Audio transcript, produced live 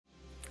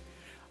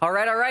All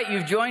right.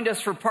 You've joined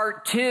us for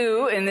part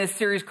 2 in this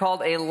series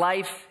called A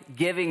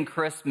Life-Giving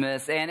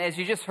Christmas. And as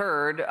you just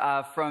heard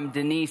from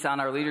Denise on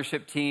our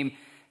leadership team,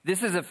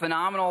 this is a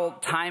phenomenal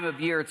time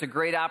of year. It's a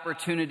great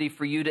opportunity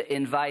for you to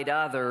invite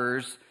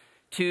others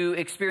to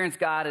experience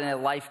God in a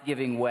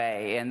life-giving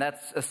way. And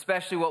that's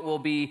especially what we'll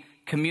be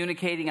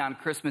communicating on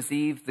Christmas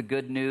Eve, the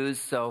good news.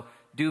 So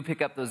do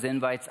pick up those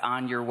invites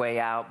on your way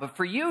out. But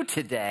for you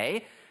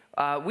today,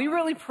 we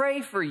really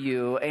pray for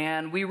you,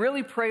 and we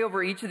really pray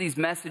over each of these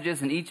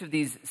messages and each of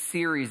these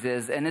series.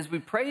 And as we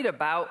prayed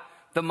about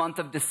the month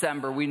of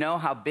December, we know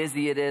how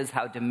busy it is,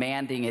 how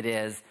demanding it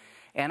is.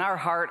 And our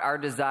heart, our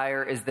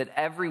desire is that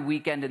every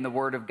weekend in the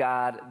Word of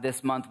God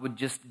this month would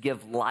just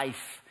give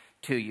life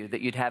to you,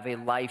 that you'd have a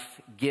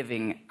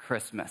life-giving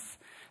Christmas.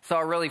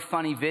 Saw a really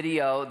funny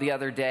video the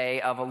other day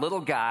of a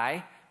little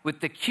guy with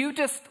the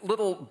cutest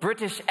little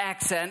British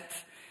accent.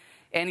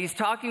 And he's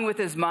talking with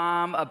his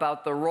mom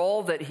about the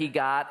role that he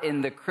got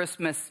in the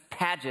Christmas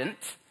pageant.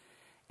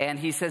 And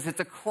he says it's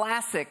a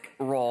classic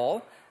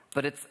role,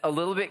 but it's a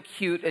little bit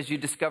cute as you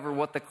discover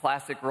what the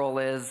classic role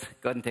is.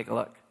 Go ahead and take a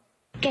look.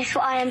 Guess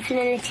what I am for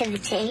the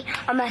nativity?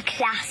 I'm a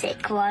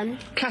classic one.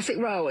 Classic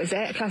role, is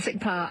it? A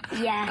classic part?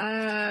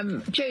 Yeah.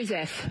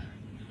 Joseph?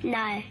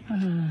 No.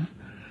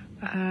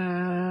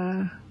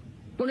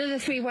 One of the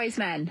three wise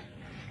men?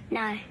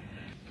 No.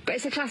 But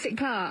it's a classic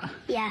part?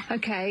 Yeah.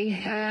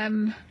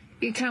 Okay,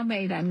 you tell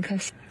me then,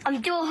 because...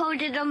 I'm door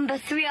holder number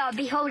 3. I'll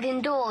be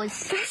holding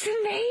doors. That's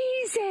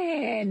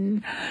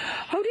amazing!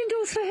 Holding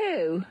doors for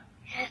who?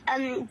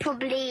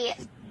 Probably,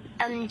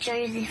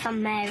 Joseph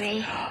and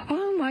Mary.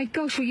 Oh my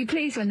gosh, were you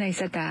pleased when they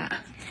said that?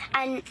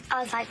 And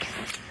I was like,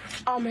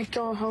 I'm a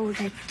door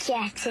holder.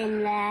 Get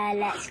in there,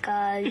 let's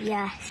go,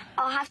 yes.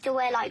 I'll have to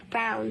wear, like,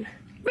 brown.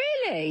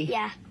 Really?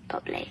 Yeah,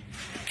 probably.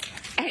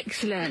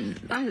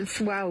 Excellent.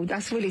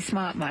 That's really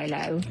smart,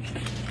 Milo.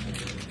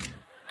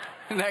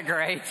 Isn't that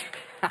great?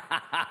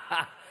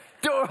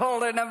 Door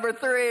holder number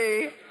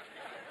 3.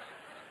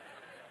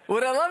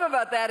 What I love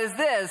about that is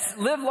this.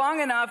 Live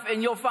long enough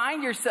and you'll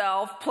find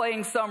yourself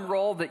playing some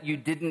role that you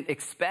didn't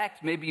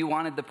expect. Maybe you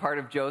wanted the part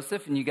of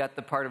Joseph and you got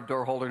the part of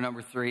door holder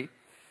number 3.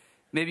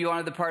 Maybe you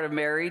wanted the part of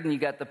married and you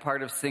got the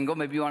part of single.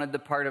 Maybe you wanted the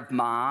part of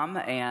mom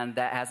and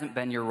that hasn't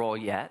been your role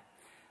yet.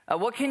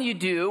 What can you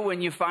do when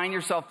you find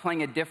yourself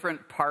playing a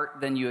different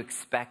part than you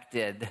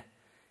expected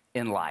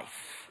in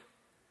life?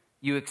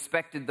 You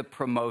expected the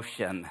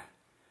promotion,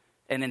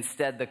 and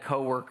instead the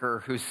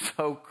coworker who's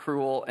so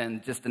cruel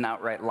and just an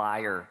outright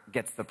liar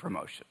gets the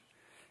promotion,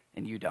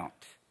 and you don't.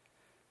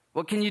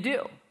 What can you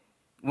do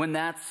when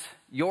that's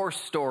your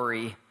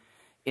story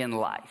in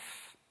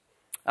life?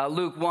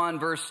 Luke 1,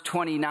 verse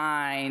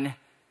 29,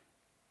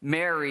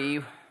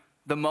 Mary,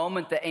 the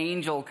moment the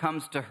angel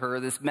comes to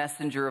her, this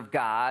messenger of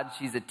God,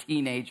 she's a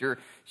teenager,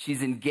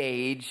 she's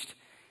engaged,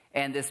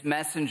 and this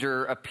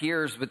messenger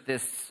appears with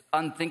this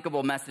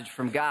unthinkable message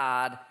from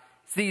God.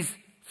 It's these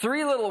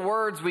 3 little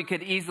words we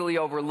could easily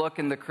overlook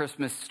in the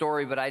Christmas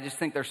story, but I just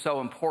think they're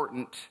so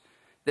important,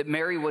 that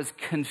Mary was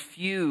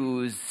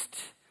confused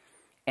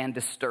and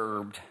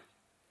disturbed.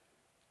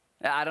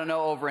 I don't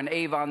know, over in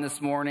Avon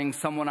this morning,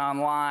 someone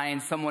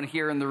online, someone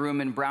here in the room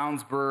in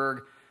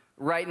Brownsburg,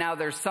 right now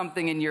there's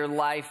something in your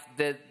life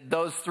that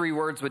those 3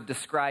 words would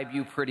describe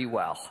you pretty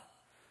well.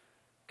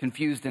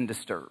 Confused and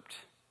disturbed.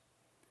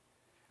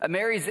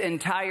 Mary's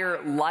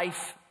entire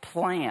life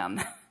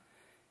plan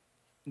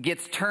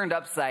gets turned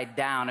upside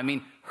down. I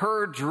mean,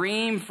 her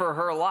dream for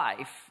her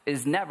life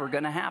is never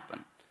going to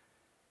happen.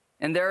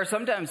 And there are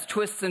sometimes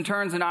twists and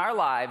turns in our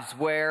lives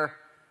where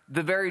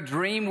the very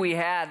dream we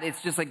had,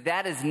 it's just like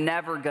that is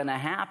never going to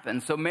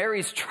happen. So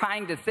Mary's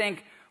trying to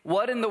think,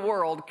 what in the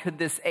world could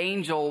this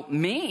angel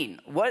mean?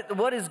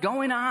 What is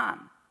going on?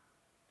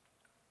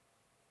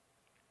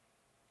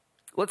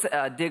 Let's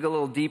dig a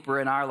little deeper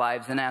in our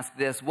lives and ask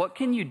this. What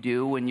can you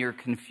do when you're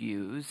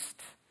confused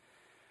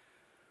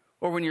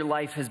or when your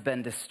life has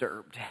been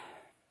disturbed?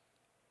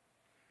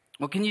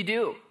 What can you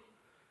do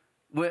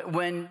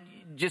when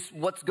just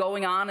what's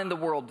going on in the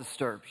world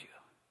disturbs you?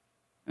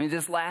 I mean,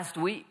 this last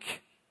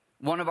week,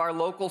 one of our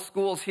local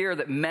schools here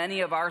that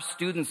many of our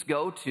students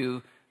go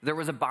to, there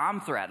was a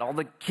bomb threat. All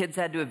the kids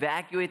had to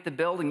evacuate the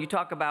building. You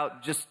talk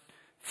about just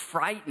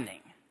frightening.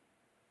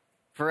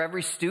 For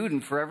every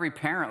student, for every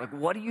parent, like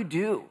what do you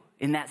do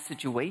in that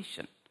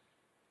situation?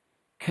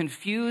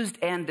 Confused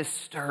and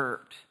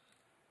disturbed.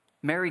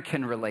 Mary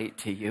can relate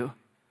to you.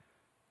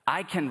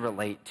 I can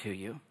relate to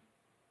you.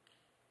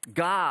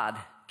 God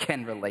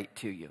can relate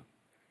to you.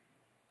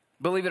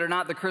 Believe it or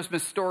not, the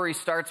Christmas story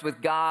starts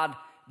with God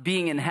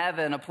being in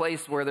heaven, a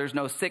place where there's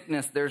no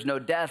sickness, there's no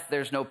death,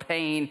 there's no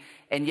pain,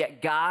 and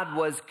yet God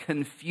was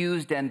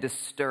confused and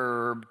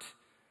disturbed,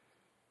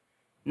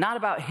 not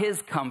about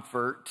his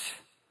comfort,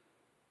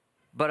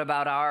 but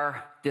about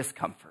our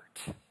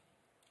discomfort,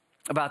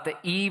 about the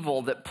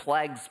evil that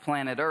plagues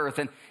planet Earth.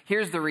 And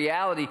here's the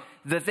reality.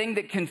 The thing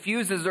that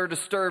confuses or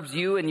disturbs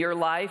you in your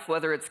life,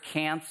 whether it's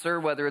cancer,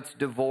 whether it's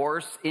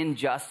divorce,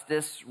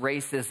 injustice,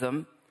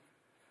 racism,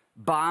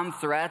 bomb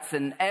threats,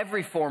 and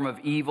every form of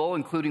evil,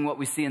 including what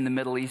we see in the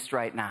Middle East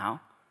right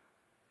now.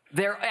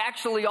 They're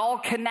actually all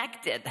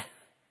connected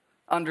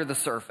under the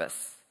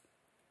surface.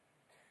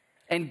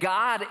 And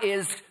God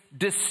is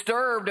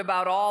disturbed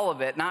about all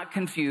of it, not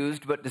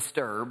confused, but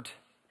disturbed.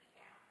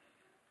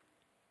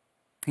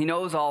 He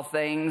knows all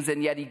things,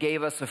 and yet he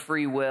gave us a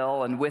free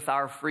will, and with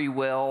our free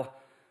will,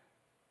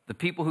 the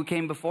people who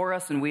came before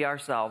us and we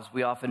ourselves,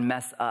 we often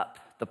mess up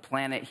the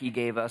planet he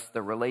gave us,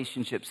 the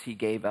relationships he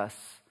gave us.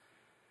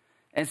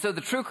 And so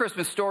the true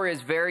Christmas story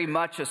is very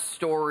much a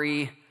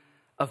story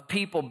of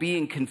people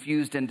being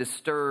confused and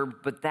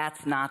disturbed, but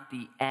that's not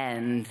the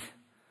end.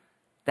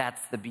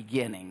 That's the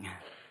beginning.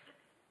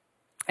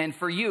 And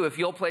for you, if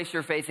you'll place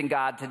your faith in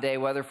God today,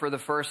 whether for the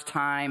first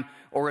time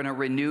or in a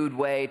renewed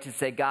way, to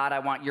say, God, I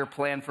want your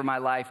plan for my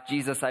life.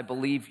 Jesus, I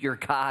believe you're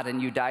God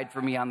and you died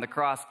for me on the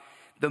cross.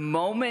 The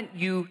moment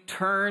you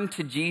turn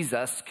to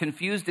Jesus,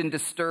 confused and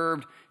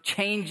disturbed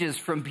changes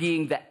from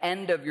being the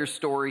end of your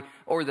story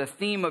or the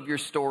theme of your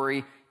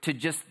story to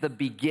just the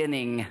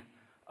beginning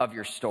of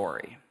your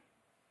story.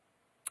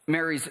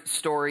 Mary's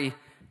story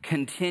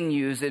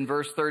continues in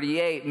verse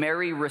 38.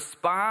 Mary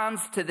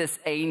responds to this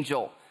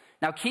angel.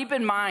 Now keep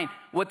in mind,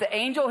 what the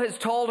angel has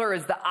told her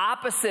is the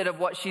opposite of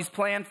what she's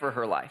planned for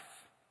her life.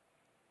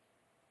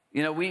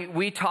 You know,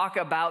 we talk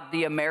about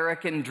the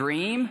American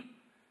dream.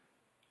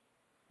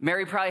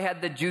 Mary probably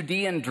had the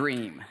Judean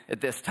dream at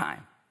this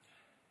time.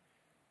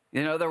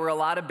 You know, there were a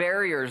lot of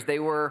barriers. They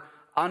were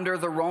under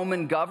the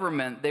Roman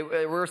government. They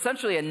were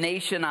essentially a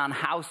nation on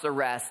house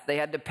arrest. They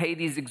had to pay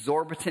these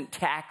exorbitant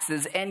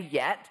taxes, and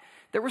yet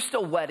there were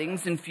still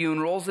weddings and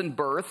funerals and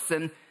births,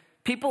 and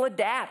people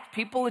adapt,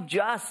 people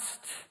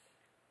adjust.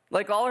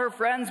 Like all her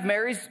friends,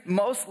 Mary's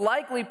most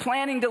likely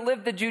planning to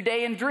live the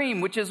Judean dream,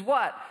 which is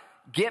what?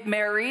 Get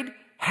married,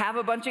 have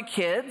a bunch of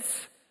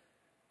kids,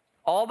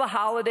 all the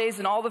holidays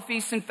and all the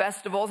feasts and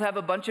festivals, have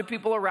a bunch of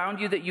people around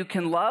you that you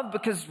can love,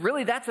 because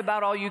really that's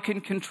about all you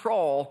can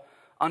control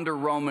under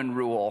Roman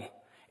rule.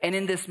 And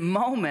in this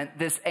moment,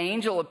 this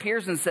angel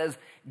appears and says,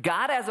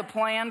 God has a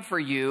plan for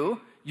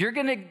you. You're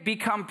going to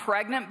become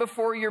pregnant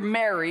before you're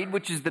married,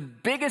 which is the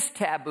biggest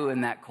taboo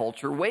in that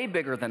culture, way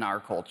bigger than our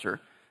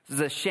culture. This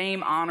is a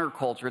shame-honor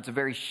culture. It's a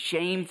very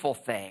shameful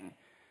thing.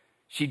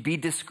 She'd be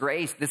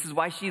disgraced. This is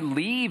why she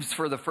leaves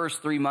for the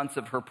first 3 months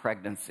of her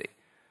pregnancy.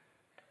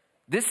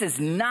 This is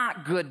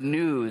not good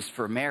news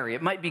for Mary.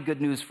 It might be good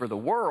news for the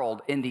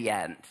world in the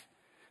end.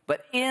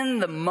 But in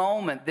the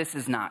moment, this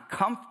is not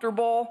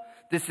comfortable.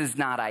 This is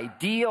not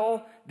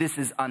ideal. This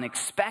is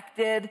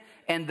unexpected.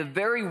 And the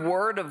very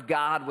word of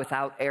God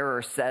without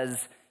error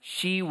says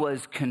she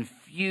was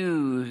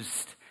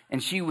confused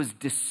and she was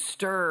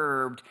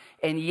disturbed.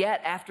 And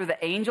yet, after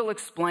the angel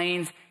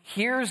explains,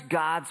 here's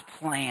God's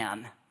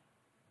plan.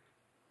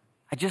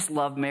 I just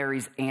love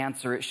Mary's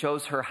answer. It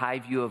shows her high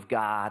view of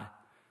God.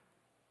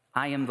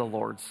 I am the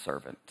Lord's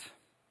servant.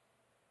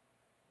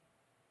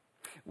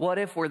 What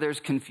if where there's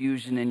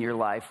confusion in your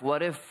life?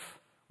 What if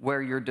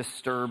where you're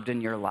disturbed in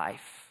your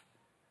life?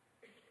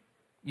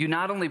 You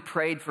not only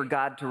prayed for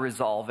God to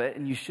resolve it,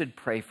 and you should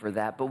pray for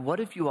that, but what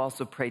if you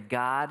also prayed,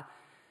 God,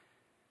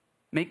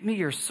 make me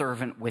your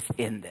servant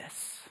within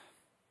this?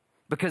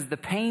 Because the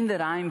pain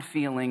that I'm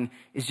feeling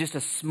is just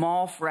a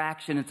small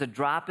fraction. It's a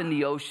drop in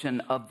the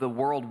ocean of the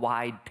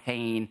worldwide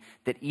pain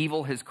that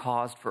evil has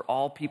caused for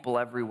all people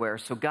everywhere.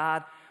 So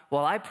God,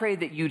 while I pray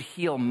that you'd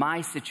heal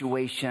my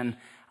situation,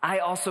 I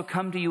also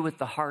come to you with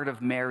the heart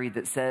of Mary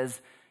that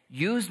says,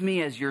 use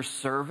me as your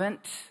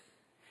servant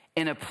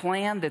in a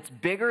plan that's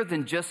bigger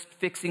than just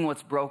fixing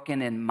what's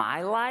broken in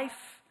my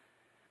life,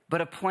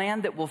 but a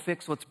plan that will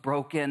fix what's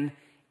broken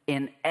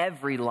in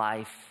every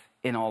life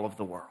in all of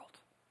the world.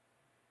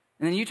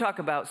 And then you talk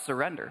about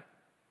surrender.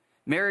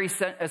 Mary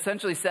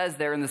essentially says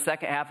there in the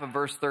second half of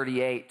verse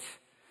 38,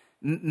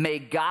 may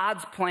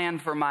God's plan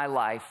for my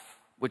life,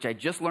 which I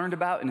just learned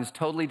about and is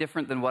totally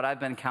different than what I've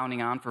been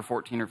counting on for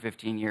 14 or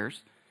 15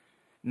 years,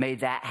 may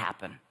that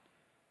happen.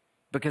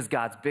 Because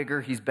God's bigger,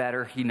 he's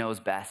better, he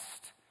knows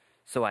best.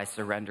 So I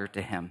surrender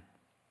to him.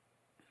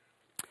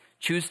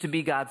 Choose to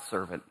be God's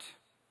servant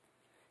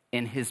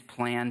in his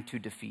plan to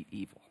defeat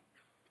evil.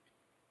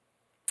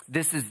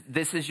 This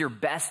is your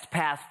best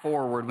path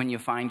forward when you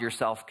find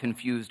yourself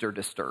confused or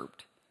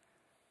disturbed.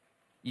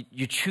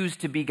 You choose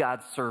to be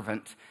God's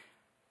servant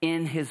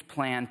in his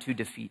plan to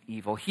defeat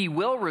evil. He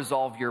will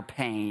resolve your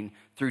pain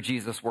through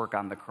Jesus' work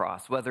on the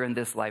cross, whether in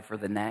this life or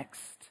the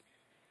next.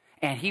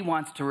 And he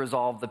wants to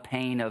resolve the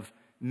pain of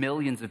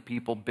millions of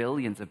people,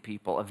 billions of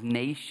people, of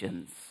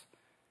nations.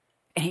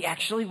 And he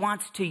actually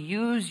wants to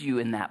use you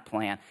in that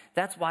plan.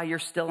 That's why you're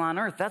still on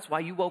earth. That's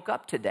why you woke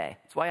up today.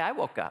 That's why I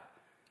woke up.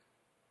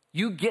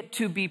 You get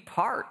to be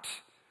part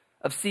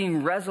of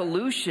seeing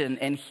resolution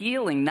and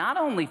healing, not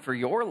only for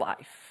your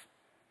life,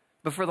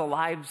 but for the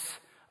lives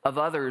of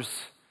others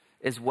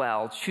as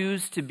well.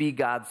 Choose to be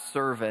God's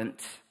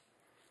servant.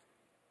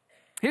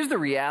 Here's the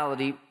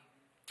reality.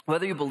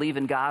 Whether you believe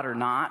in God or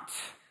not,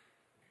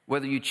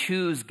 whether you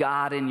choose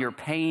God in your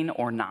pain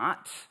or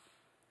not,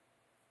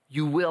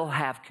 You will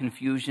have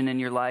confusion in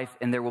your life,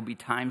 and there will be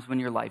times when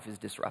your life is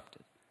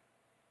disrupted.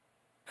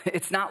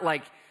 It's not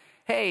like,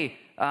 hey,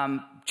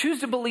 choose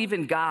to believe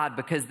in God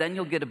because then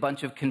you'll get a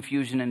bunch of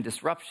confusion and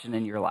disruption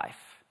in your life.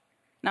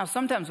 Now,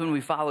 sometimes when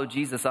we follow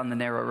Jesus on the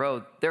narrow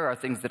road, there are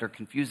things that are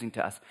confusing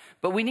to us.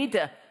 But we need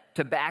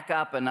to back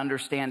up and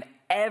understand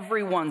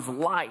everyone's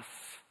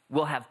life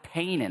will have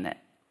pain in it.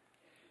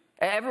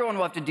 Everyone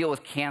will have to deal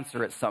with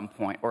cancer at some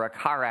point, or a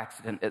car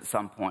accident at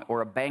some point,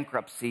 or a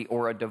bankruptcy,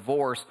 or a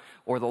divorce,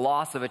 or the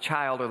loss of a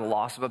child, or the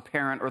loss of a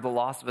parent, or the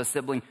loss of a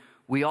sibling.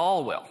 We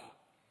all will.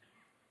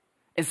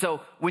 And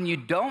so when you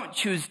don't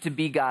choose to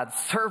be God's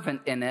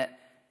servant in it,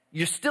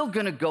 you're still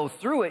going to go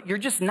through it. You're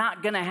just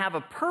not going to have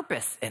a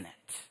purpose in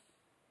it.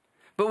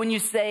 But when you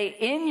say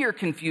in your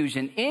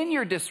confusion, in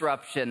your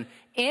disruption,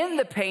 in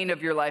the pain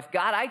of your life,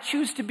 God, I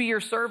choose to be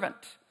your servant.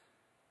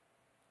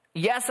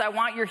 Yes, I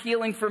want your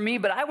healing for me,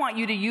 but I want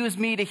you to use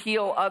me to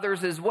heal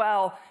others as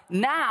well.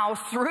 Now,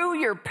 through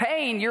your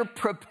pain, you're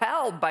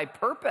propelled by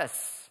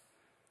purpose.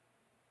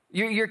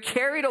 You're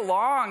carried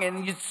along,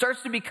 and it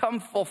starts to become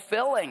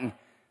fulfilling. It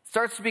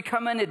starts to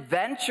become an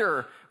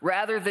adventure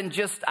rather than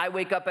just, I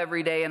wake up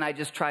every day and I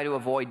just try to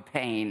avoid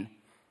pain.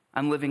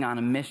 I'm living on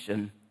a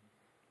mission.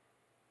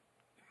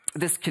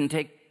 This can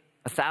take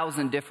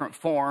 1,000 different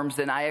forms,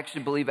 and I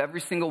actually believe every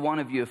single one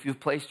of you, if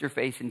you've placed your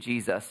faith in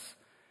Jesus,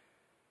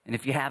 and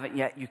if you haven't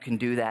yet, you can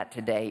do that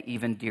today,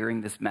 even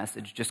during this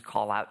message. Just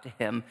call out to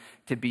him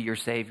to be your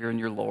Savior and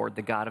your Lord,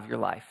 the God of your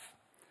life.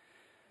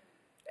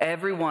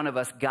 Every one of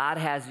us, God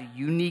has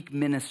unique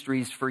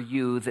ministries for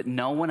you that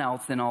no one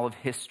else in all of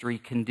history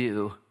can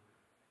do.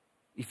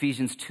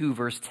 Ephesians 2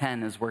 verse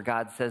 10 is where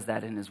God says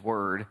that in his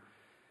word.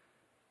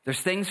 There's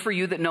things for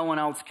you that no one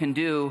else can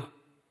do.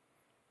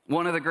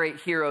 One of the great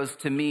heroes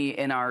to me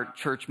in our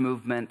church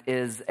movement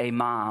is a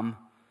mom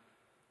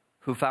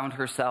who found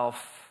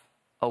herself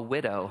a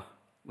widow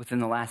within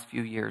the last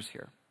few years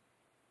here.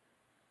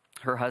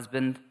 Her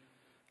husband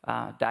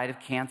died of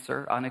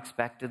cancer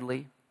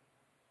unexpectedly.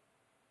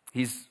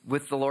 He's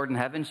with the Lord in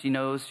heaven. She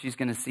knows she's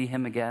going to see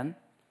him again.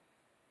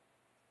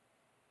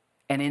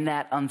 And in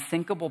that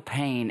unthinkable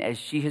pain, as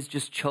she has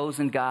just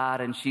chosen God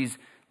and she's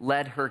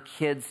led her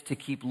kids to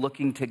keep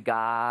looking to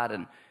God,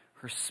 and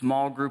her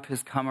small group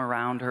has come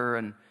around her,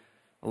 and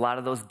a lot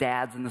of those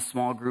dads in the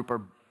small group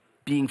are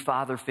being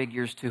father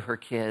figures to her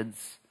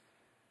kids.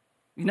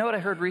 You know what I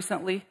heard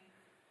recently?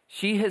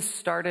 She has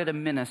started a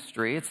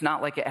ministry. It's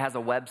not like it has a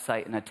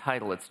website and a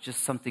title. It's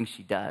just something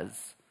she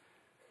does.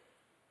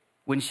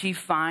 When she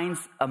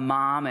finds a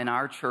mom in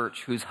our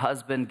church whose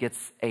husband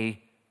gets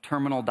a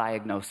terminal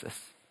diagnosis,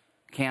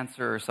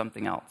 cancer or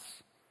something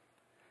else,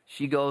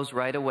 she goes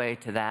right away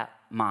to that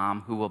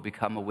mom who will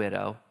become a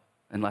widow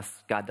unless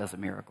God does a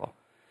miracle.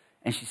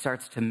 And she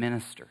starts to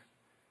minister.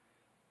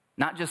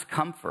 Not just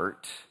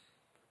comfort,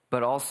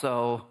 but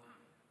also,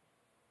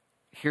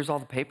 here's all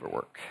the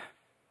paperwork.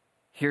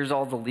 Here's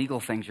all the legal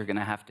things you're going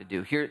to have to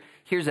do.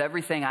 Here's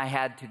everything I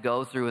had to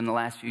go through in the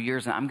last few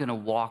years, and I'm going to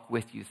walk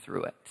with you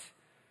through it.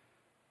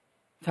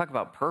 Talk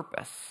about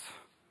purpose.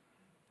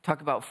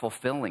 Talk about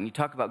fulfilling. You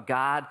talk about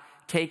God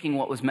taking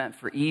what was meant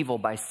for evil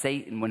by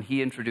Satan when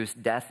he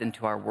introduced death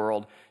into our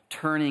world,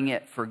 turning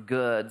it for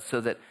good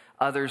so that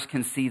others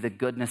can see the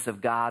goodness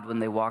of God when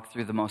they walk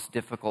through the most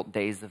difficult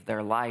days of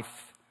their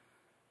life.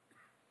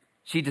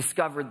 She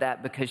discovered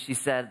that because she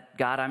said,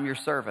 God, I'm your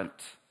servant.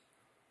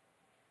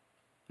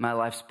 My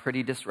life's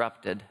pretty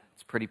disrupted.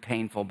 It's pretty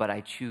painful, but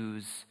I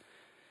choose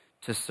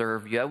to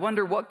serve you. I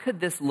wonder, what could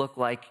this look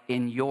like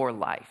in your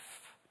life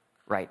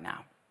right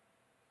now?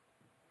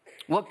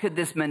 What could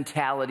this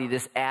mentality,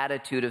 this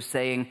attitude of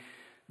saying,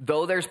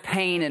 though there's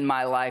pain in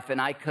my life and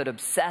I could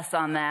obsess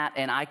on that,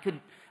 and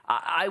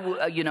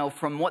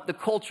from what the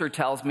culture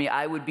tells me,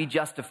 I would be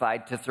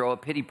justified to throw a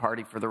pity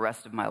party for the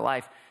rest of my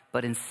life.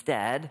 But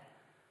instead,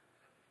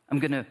 I'm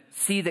going to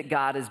see that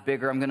God is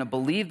bigger. I'm going to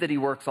believe that he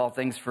works all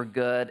things for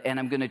good. And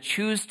I'm going to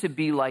choose to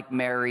be like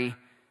Mary.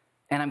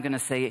 And I'm going to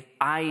say,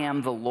 I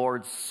am the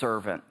Lord's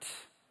servant.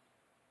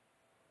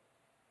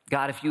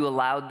 God, if you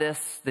allowed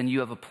this, then you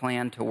have a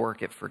plan to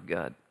work it for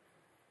good.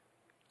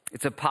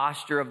 It's a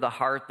posture of the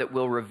heart that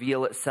will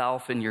reveal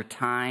itself in your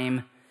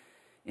time,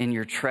 in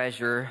your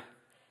treasure.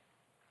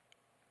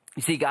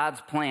 You see, God's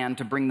plan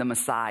to bring the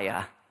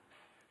Messiah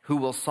who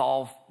will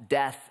solve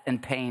death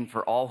and pain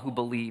for all who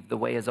believe. The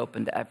way is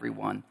open to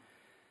everyone.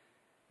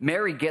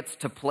 Mary gets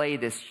to play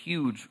this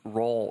huge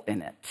role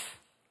in it,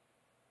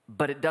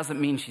 but it doesn't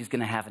mean she's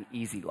going to have an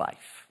easy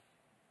life.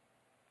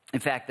 In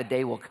fact, the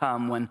day will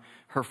come when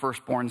her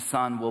firstborn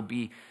son will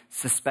be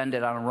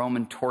suspended on a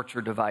Roman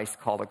torture device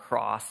called a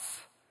cross,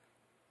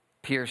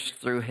 pierced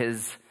through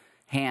his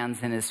hands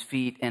and his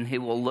feet, and he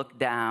will look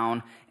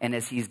down, and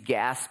as he's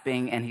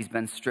gasping and he's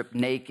been stripped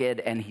naked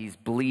and he's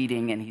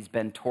bleeding and he's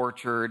been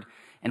tortured,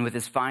 and with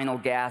his final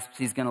gasps,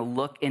 he's going to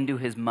look into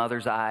his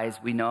mother's eyes.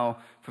 We know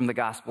from the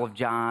Gospel of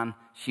John,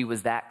 she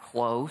was that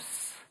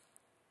close.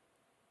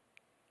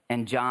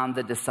 And John,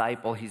 the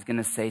disciple, he's going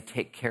to say,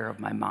 take care of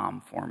my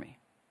mom for me.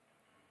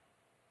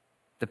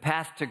 The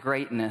path to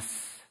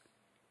greatness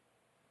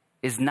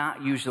is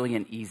not usually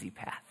an easy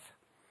path,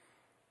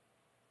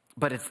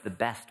 but it's the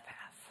best path.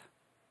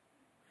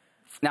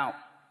 Now,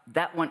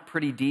 that went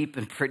pretty deep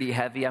and pretty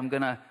heavy. I'm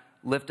going to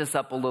lift us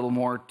up a little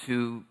more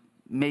to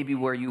maybe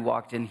where you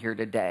walked in here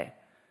today.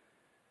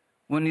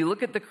 When you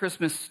look at the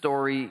Christmas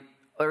story,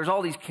 there's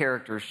all these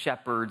characters: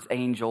 shepherds,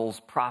 angels,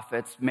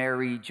 prophets,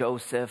 Mary,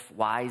 Joseph,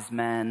 wise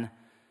men.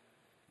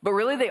 But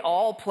really, they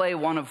all play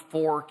one of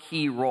four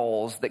key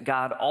roles that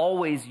God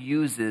always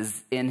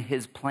uses in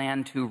his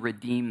plan to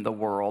redeem the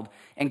world.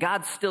 And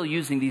God's still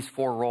using these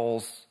four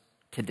roles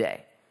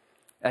today.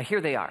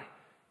 Here they are.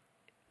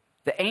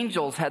 The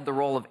angels had the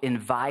role of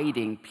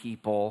inviting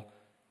people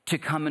to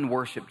come and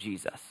worship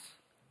Jesus.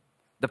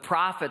 The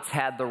prophets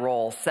had the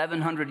role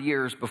 700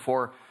 years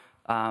before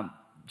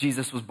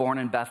Jesus was born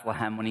in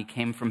Bethlehem, when he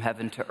came from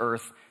heaven to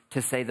earth,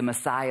 to say the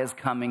Messiah is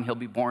coming, he'll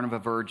be born of a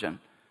virgin.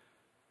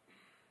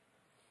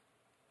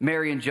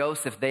 Mary and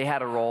Joseph, they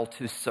had a role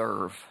to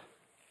serve.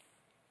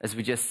 As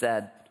we just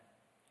said,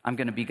 I'm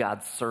going to be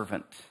God's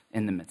servant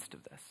in the midst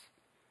of this.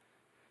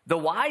 The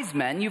wise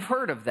men, you've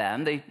heard of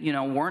them. They,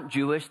 weren't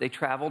Jewish. They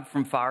traveled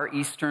from far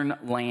eastern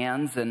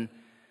lands. And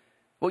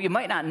what you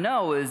might not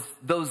know is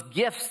those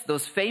gifts,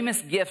 those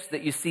famous gifts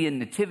that you see in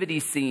nativity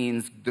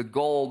scenes, the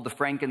gold, the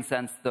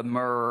frankincense, the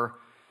myrrh,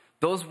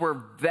 those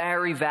were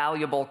very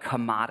valuable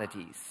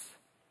commodities.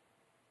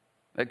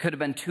 It could have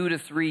been 2 to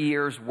 3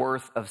 years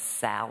worth of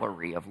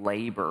salary, of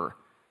labor.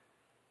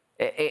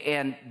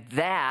 And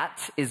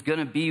that is going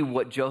to be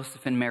what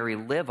Joseph and Mary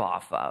live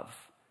off of.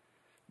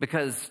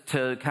 Because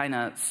to kind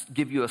of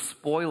give you a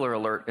spoiler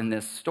alert in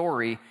this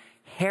story,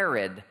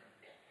 Herod,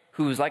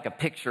 who's like a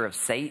picture of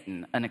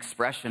Satan, an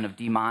expression of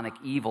demonic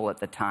evil at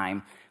the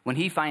time, when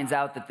he finds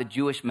out that the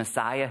Jewish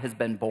Messiah has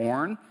been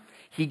born,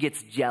 he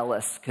gets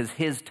jealous because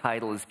his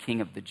title is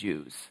King of the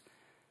Jews.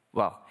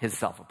 Well, his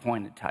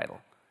self-appointed title.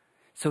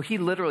 So he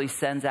literally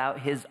sends out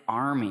his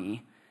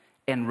army,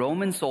 and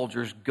Roman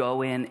soldiers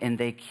go in and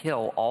they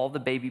kill all the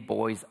baby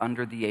boys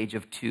under the age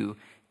of 2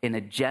 in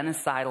a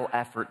genocidal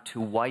effort to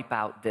wipe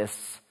out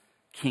this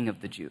King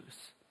of the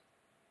Jews.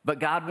 But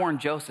God warned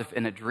Joseph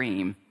in a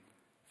dream,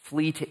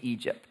 flee to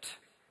Egypt.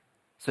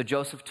 So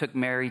Joseph took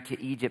Mary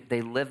to Egypt.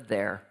 They lived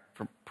there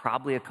for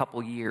probably a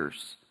couple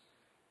years.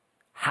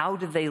 How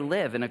did they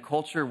live in a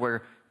culture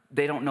where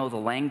they don't know the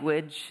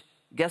language?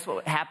 Guess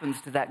what happens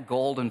to that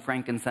gold and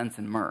frankincense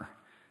and myrrh?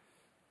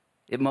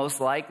 It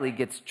most likely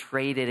gets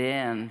traded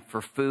in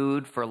for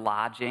food, for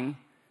lodging.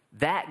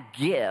 That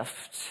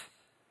gift,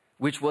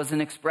 which was an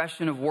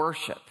expression of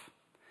worship,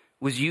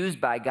 was used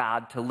by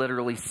God to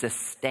literally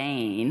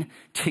sustain,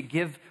 to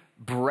give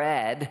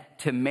bread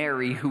to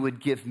Mary, who would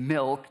give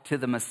milk to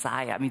the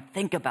Messiah. I mean,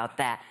 think about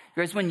that.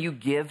 You guys, when you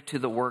give to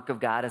the work of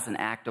God as an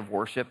act of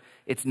worship,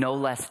 it's no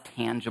less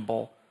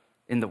tangible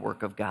in the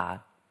work of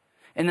God.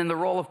 And then the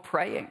role of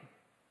praying.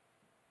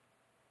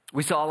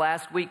 We saw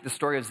last week the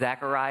story of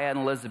Zechariah and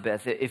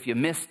Elizabeth. If you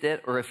missed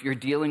it, or if you're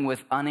dealing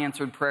with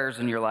unanswered prayers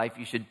in your life,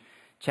 you should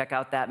check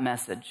out that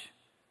message.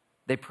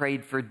 They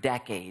prayed for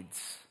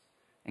decades.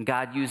 And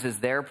God uses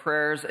their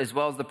prayers as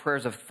well as the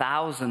prayers of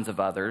thousands of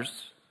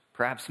others,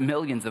 perhaps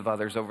millions of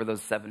others over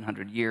those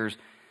 700 years.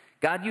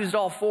 God used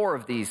all four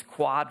of these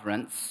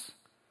quadrants.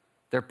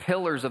 They're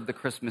pillars of the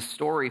Christmas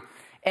story.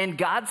 And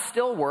God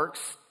still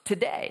works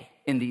today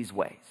in these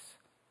ways.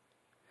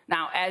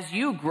 Now, as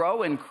you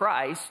grow in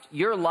Christ,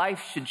 your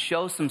life should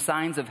show some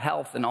signs of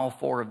health in all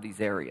four of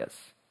these areas.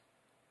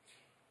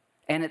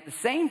 And at the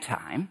same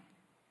time,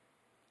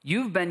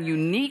 you've been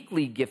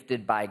uniquely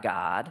gifted by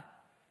God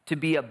to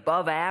be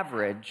above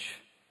average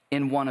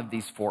in one of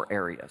these four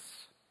areas.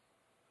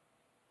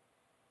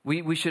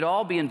 We should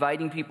all be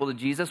inviting people to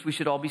Jesus. We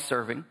should all be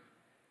serving.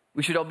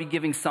 We should all be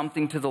giving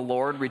something to the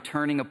Lord,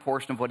 returning a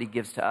portion of what he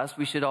gives to us.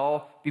 We should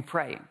all be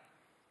praying.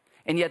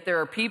 And yet there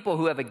are people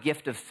who have a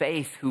gift of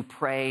faith who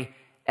pray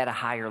at a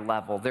higher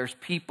level. There's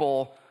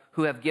people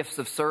who have gifts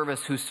of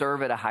service who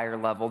serve at a higher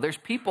level. There's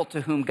people to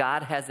whom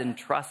God has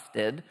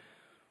entrusted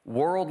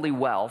worldly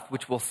wealth,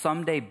 which will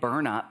someday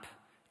burn up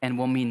and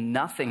will mean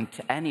nothing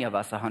to any of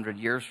us 100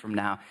 years from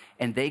now.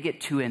 And they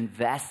get to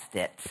invest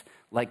it,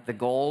 like the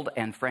gold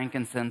and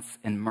frankincense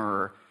and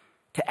myrrh,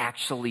 to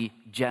actually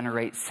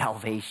generate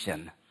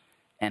salvation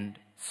and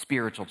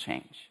spiritual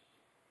change.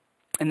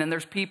 And then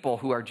there's people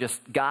who are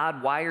just,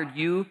 God wired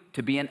you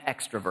to be an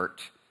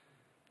extrovert.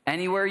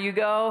 Anywhere you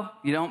go,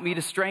 you don't meet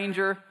a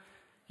stranger,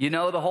 you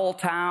know the whole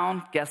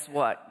town. Guess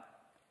what?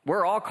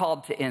 We're all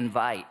called to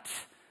invite,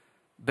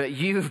 but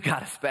you've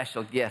got a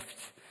special gift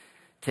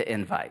to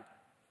invite.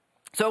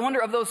 So I wonder,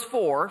 of those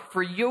four,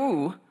 for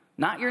you,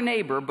 not your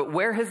neighbor, but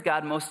where has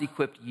God most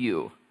equipped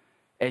you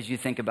as you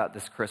think about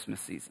this Christmas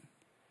season?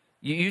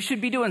 You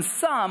should be doing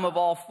some of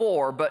all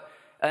four, but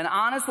an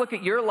honest look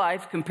at your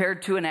life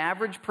compared to an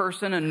average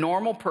person, a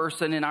normal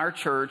person in our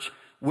church,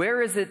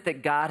 where is it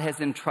that God has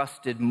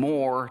entrusted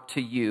more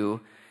to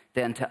you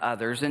than to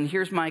others? And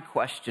here's my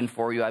question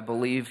for you. I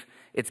believe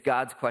it's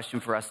God's question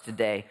for us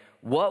today.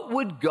 What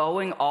would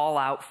going all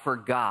out for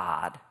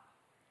God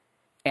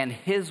and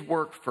his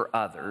work for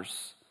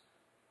others,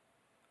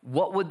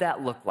 what would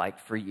that look like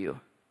for you?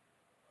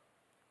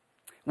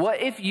 What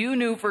if you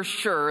knew for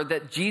sure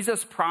that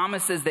Jesus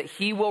promises that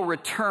he will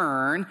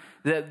return,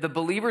 that the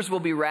believers will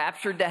be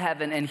raptured to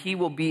heaven, and he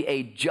will be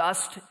a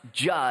just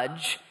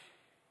judge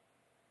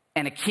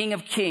and a king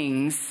of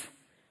kings,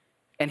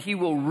 and he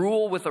will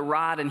rule with a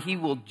rod, and he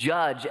will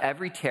judge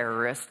every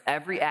terrorist,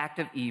 every act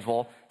of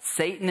evil.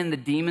 Satan and the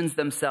demons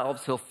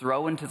themselves he'll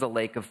throw into the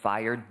lake of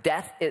fire.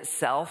 Death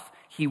itself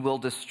he will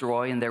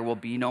destroy, and there will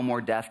be no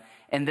more death.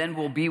 And then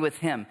we'll be with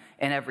him.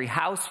 And every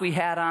house we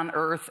had on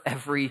earth,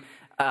 every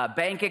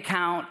bank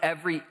account,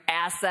 every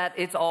asset,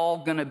 it's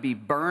all going to be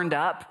burned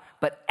up.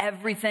 But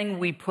everything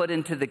we put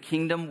into the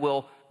kingdom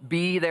will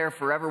be there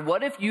forever.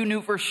 What if you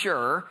knew for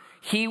sure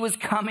he was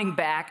coming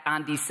back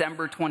on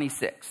December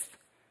 26th?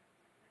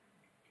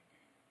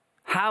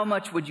 How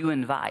much would you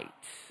invite?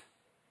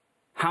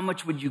 How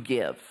much would you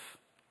give?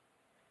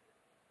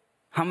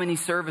 How many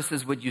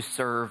services would you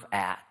serve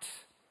at?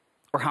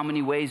 Or how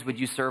many ways would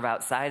you serve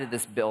outside of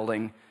this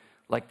building,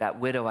 like that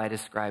widow I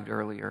described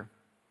earlier?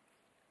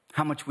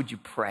 How much would you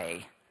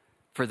pray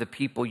for the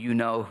people you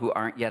know who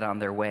aren't yet on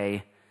their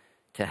way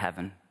to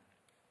heaven?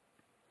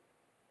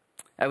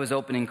 I was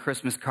opening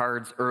Christmas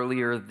cards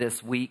earlier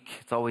this week.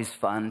 It's always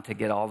fun to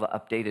get all the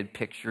updated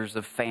pictures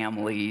of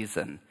families.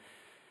 And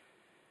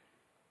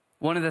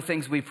one of the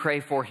things we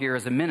pray for here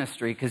as a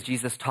ministry, because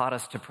Jesus taught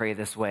us to pray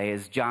this way,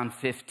 is John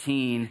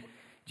 15.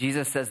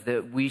 Jesus says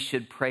that we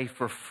should pray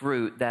for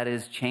fruit, that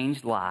is,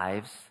 changed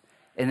lives.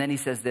 And then he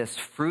says this,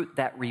 fruit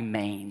that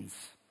remains.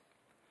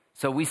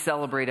 So we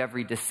celebrate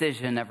every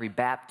decision, every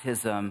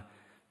baptism,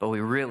 but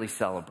we really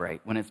celebrate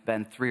when it's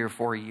been 3 or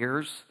 4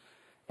 years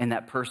and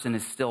that person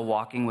is still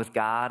walking with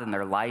God and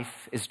their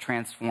life is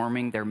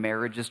transforming, their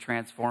marriage is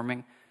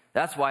transforming.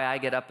 That's why I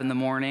get up in the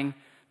morning.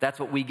 That's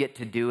what we get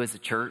to do as a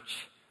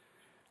church.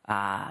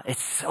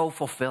 It's so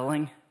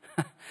fulfilling.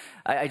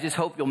 I just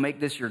hope you'll make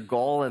this your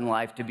goal in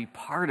life, to be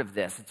part of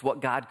this. It's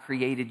what God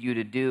created you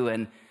to do,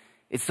 and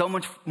it's so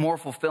much more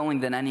fulfilling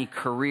than any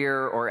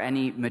career or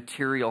any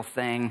material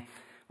thing.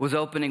 Was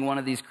opening one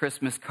of these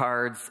Christmas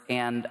cards,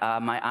 and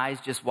my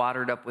eyes just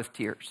watered up with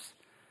tears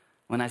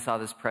when I saw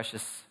this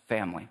precious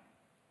family.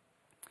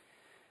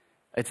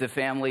 It's a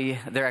family,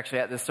 they're actually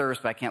at this service,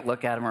 but I can't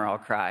look at them or I'll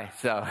cry.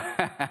 So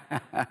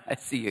I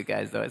see you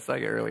guys, though. I saw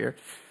you earlier.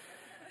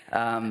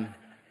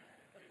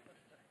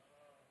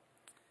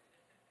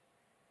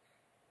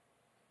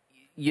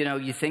 You know,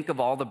 you think of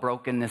all the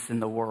brokenness in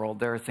the world.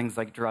 There are things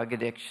like drug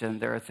addiction.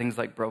 There are things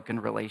like broken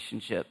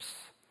relationships.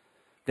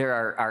 There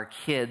are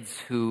kids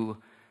who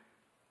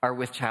are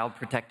with Child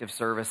Protective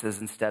Services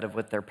instead of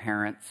with their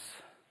parents.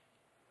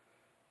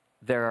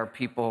 There are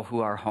people who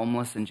are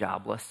homeless and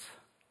jobless.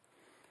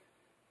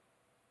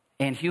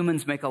 And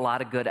humans make a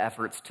lot of good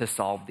efforts to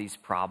solve these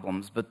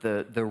problems, but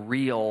the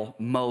real,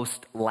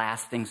 most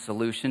lasting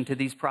solution to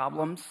these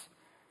problems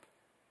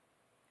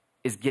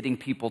is getting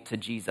people to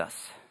Jesus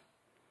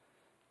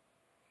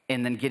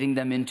and then getting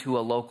them into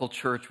a local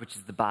church, which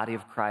is the body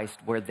of Christ,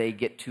 where they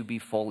get to be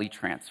fully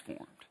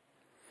transformed.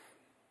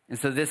 And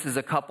so this is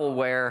a couple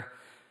where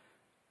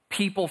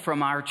people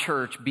from our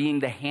church, being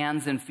the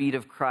hands and feet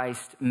of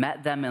Christ,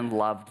 met them and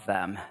loved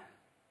them.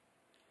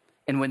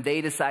 And when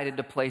they decided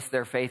to place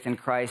their faith in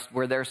Christ,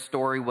 where their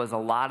story was a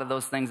lot of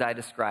those things I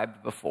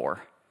described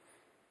before,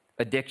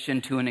 addiction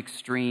to an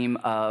extreme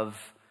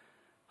of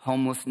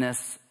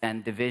homelessness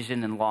and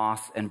division and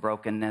loss and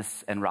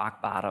brokenness and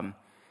rock bottom,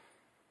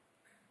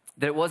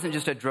 that it wasn't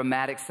just a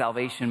dramatic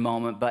salvation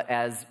moment, but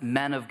as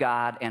men of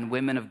God and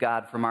women of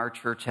God from our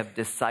church have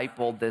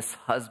discipled this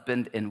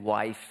husband and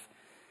wife,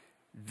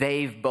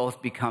 they've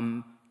both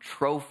become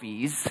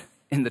trophies,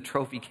 in the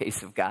trophy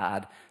case of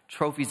God,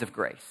 trophies of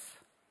grace.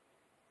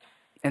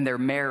 And their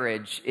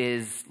marriage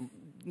is,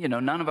 you know,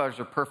 none of ours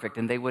are perfect,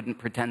 and they wouldn't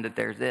pretend that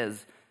theirs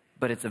is,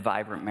 but it's a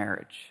vibrant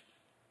marriage.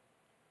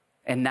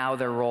 And now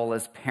their role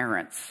as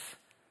parents,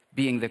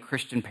 being the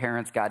Christian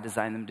parents God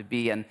designed them to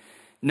be, and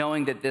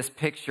knowing that this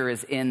picture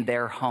is in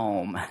their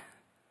home,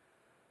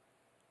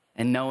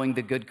 and knowing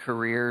the good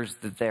careers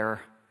that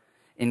they're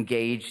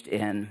engaged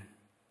in.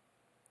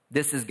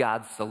 This is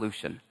God's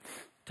solution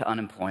to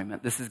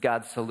unemployment. This is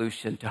God's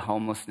solution to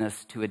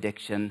homelessness, to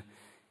addiction.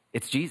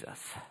 It's Jesus.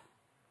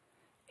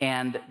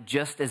 And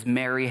just as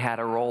Mary had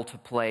a role to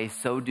play,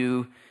 so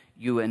do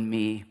you and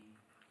me.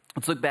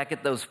 Let's look back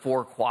at those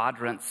 4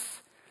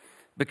 quadrants,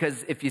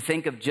 because if you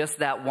think of just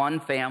that one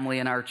family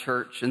in our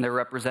church, and they're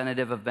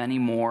representative of many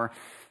more,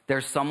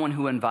 there's someone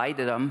who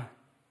invited them.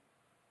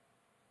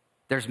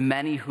 There's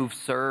many who've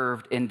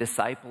served in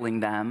discipling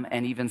them,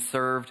 and even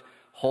served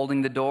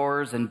holding the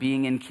doors and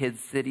being in Kids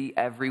City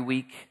every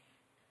week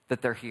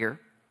that they're here.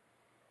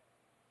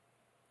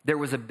 There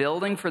was a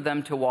building for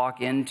them to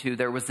walk into.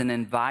 There was an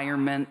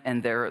environment,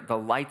 and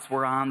the lights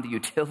were on, the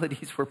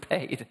utilities were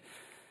paid.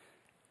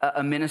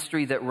 A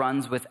ministry that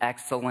runs with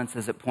excellence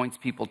as it points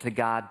people to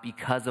God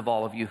because of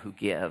all of you who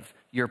give.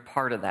 You're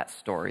part of that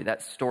story.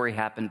 That story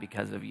happened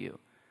because of you.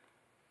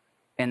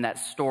 And that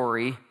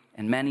story,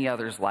 and many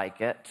others like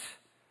it,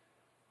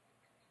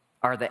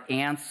 are the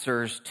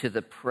answers to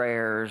the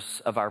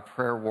prayers of our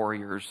prayer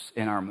warriors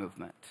in our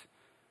movement.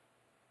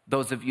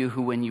 Those of you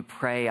who, when you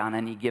pray on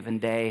any given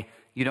day,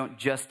 you don't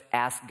just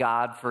ask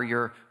God for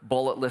your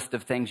bullet list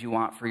of things you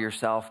want for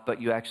yourself,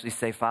 but you actually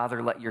say,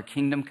 Father, let your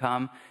kingdom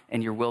come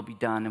and your will be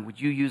done. And would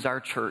you use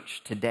our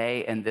church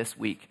today and this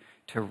week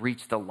to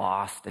reach the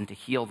lost and to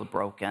heal the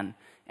broken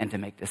and to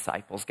make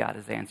disciples? God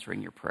is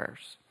answering your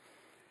prayers.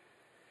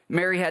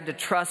 Mary had to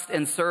trust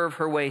and serve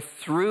her way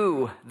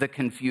through the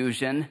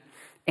confusion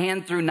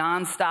and through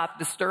nonstop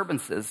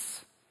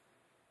disturbances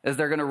as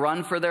they're going to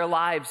run for their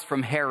lives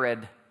from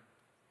Herod.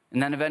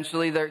 And then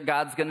eventually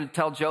God's going to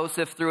tell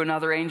Joseph through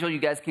another angel, you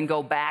guys can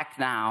go back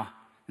now.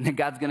 And then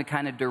God's going to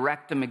kind of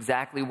direct them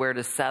exactly where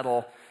to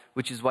settle,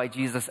 which is why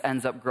Jesus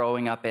ends up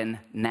growing up in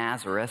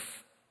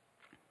Nazareth.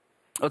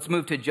 Let's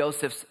move to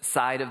Joseph's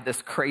side of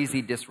this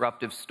crazy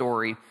disruptive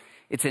story.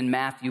 It's in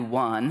Matthew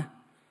 1.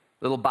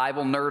 Little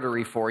Bible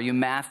nerdery for you.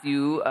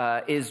 Matthew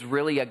is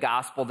really a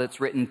gospel that's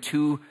written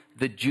to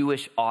the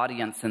Jewish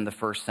audience in the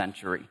first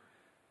century.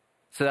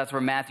 So that's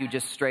where Matthew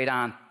just straight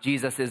on,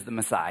 Jesus is the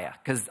Messiah,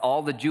 because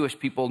all the Jewish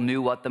people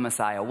knew what the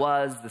Messiah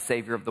was, the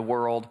Savior of the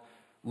world.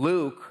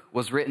 Luke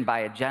was written by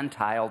a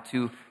Gentile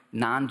to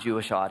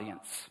non-Jewish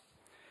audience.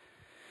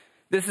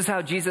 This is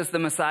how Jesus the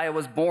Messiah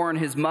was born.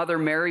 His mother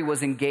Mary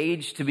was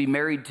engaged to be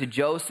married to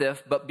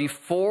Joseph, but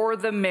before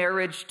the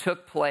marriage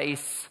took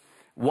place,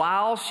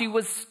 while she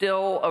was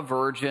still a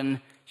virgin,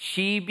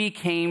 she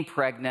became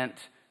pregnant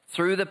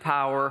through the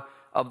power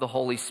of the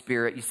Holy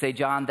Spirit. You say,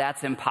 John,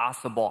 that's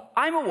impossible.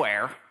 I'm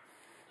aware.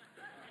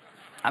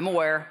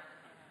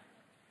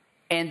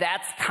 And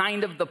that's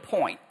kind of the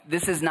point.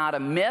 This is not a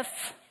myth.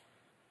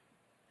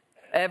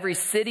 Every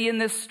city in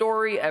this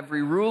story,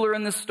 every ruler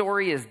in this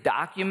story is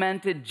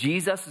documented.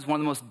 Jesus is one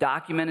of the most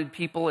documented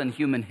people in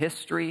human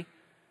history.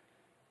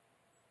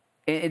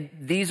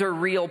 These are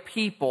real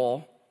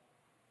people.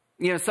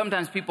 You know,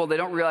 sometimes people, they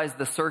don't realize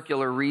the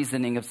circular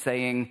reasoning of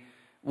saying,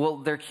 well,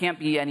 there can't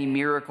be any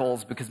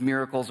miracles because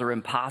miracles are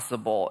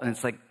impossible. And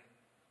it's like,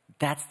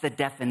 that's the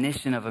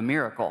definition of a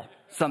miracle,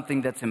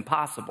 something that's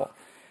impossible.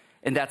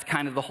 And that's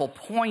kind of the whole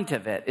point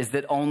of it, is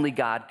that only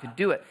God could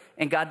do it.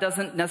 And God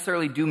doesn't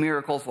necessarily do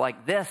miracles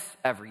like this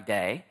every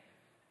day,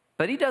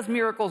 but he does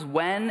miracles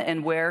when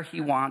and where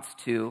he wants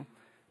to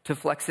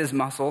flex his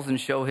muscles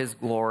and show his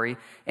glory.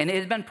 And it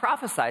had been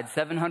prophesied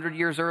 700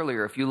 years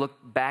earlier, if you look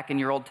back in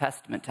your Old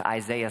Testament to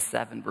Isaiah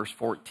 7, verse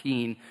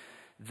 14,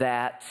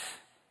 that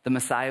the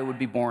Messiah would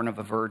be born of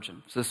a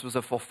virgin. So this was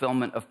a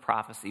fulfillment of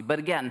prophecy. But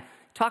again,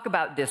 talk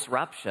about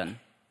disruption.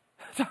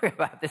 Talk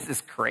about this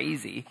is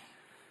crazy.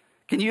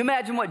 Can you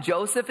imagine what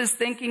Joseph is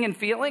thinking and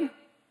feeling?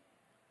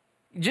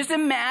 Just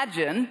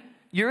imagine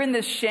you're in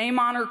this shame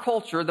honor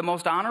culture. The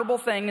most honorable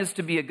thing is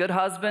to be a good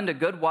husband, a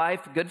good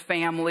wife, a good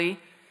family.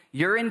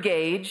 You're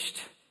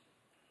engaged,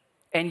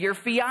 and your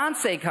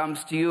fiance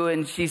comes to you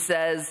and she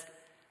says,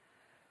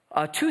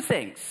 two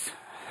things.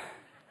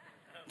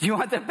 Do you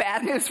want the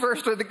bad news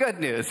first or the good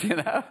news, you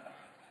know?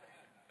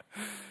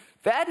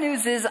 Bad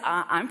news is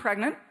I'm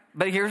pregnant,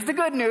 but here's the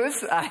good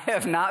news. I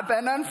have not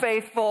been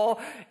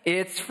unfaithful.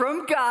 It's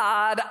from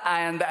God,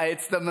 and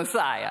it's the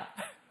Messiah.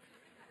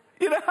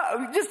 You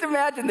know, just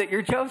imagine that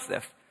you're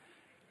Joseph.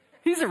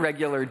 He's a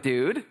regular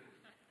dude.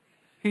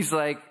 He's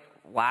like,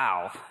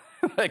 wow.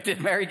 Like, did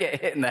Mary get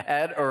hit in the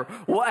head, or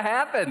what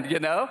happened, you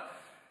know?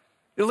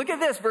 Look at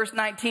this, verse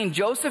 19.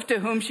 Joseph, to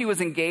whom she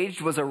was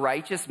engaged, was a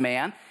righteous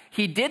man.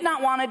 He did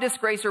not want to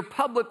disgrace her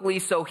publicly,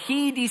 so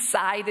he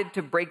decided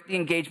to break the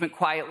engagement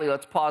quietly.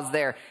 Let's pause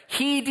there.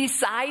 He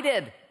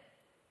decided.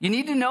 You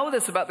need to know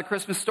this about the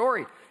Christmas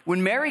story.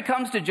 When Mary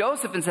comes to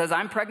Joseph and says,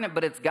 I'm pregnant,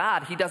 but it's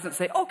God, he doesn't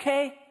say,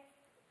 okay.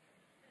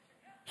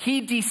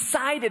 He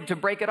decided to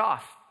break it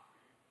off.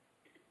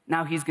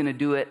 Now he's going to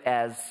do it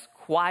as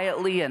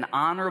quietly and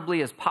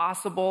honorably as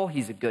possible.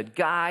 He's a good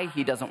guy.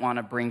 He doesn't want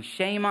to bring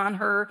shame on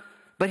her,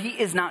 but he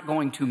is not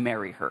going to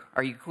marry her.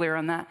 Are you clear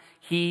on that?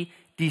 He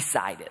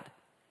decided.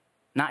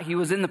 Not he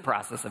was in the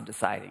process of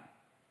deciding.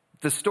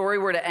 If the story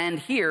were to end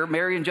here,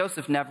 Mary and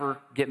Joseph never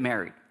get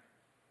married.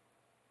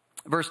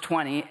 Verse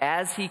 20,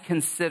 as he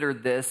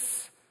considered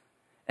this,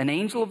 an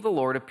angel of the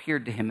Lord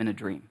appeared to him in a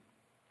dream.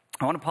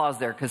 I want to pause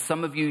there because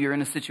some of you, you're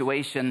in a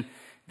situation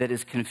that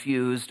is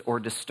confused or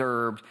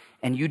disturbed,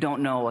 and you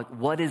don't know, like,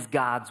 what is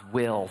God's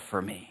will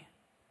for me?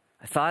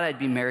 I thought I'd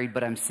be married,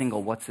 but I'm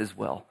single. What's his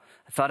will?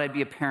 I thought I'd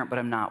be a parent, but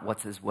I'm not.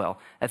 What's his will?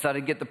 I thought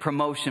I'd get the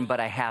promotion, but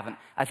I haven't.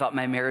 I thought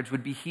my marriage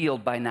would be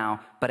healed by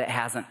now, but it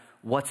hasn't.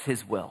 What's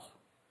his will?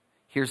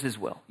 Here's his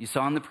will. You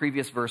saw in the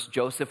previous verse,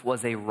 Joseph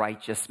was a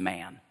righteous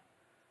man.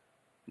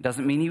 It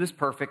doesn't mean he was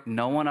perfect.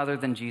 No one other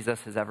than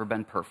Jesus has ever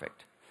been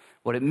perfect.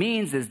 What it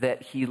means is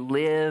that he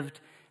lived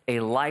a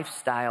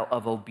lifestyle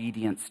of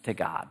obedience to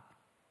God.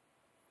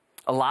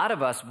 A lot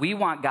of us, we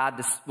want God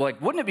to,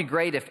 like, wouldn't it be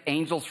great if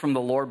angels from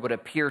the Lord would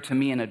appear to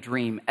me in a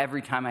dream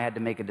every time I had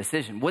to make a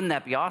decision? Wouldn't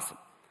that be awesome?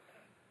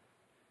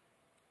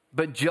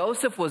 But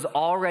Joseph was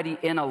already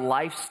in a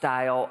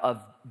lifestyle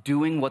of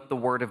doing what the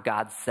Word of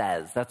God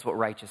says. That's what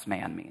righteous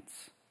man means.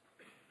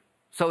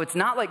 So it's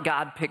not like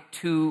God picked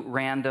two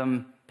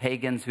random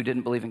pagans who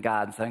didn't believe in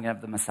God and said, I'm going to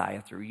have the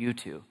Messiah through you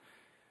two.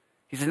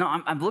 He says, no,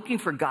 I'm looking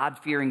for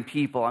God-fearing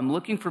people. I'm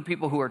looking for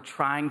people who are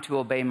trying to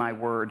obey my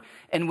word.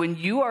 And when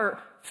you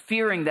are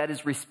fearing, that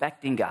is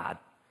respecting God,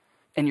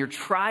 and you're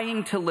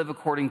trying to live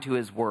according to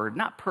his word,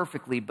 not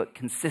perfectly, but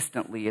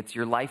consistently, it's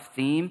your life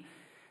theme,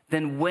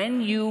 then when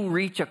you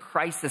reach a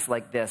crisis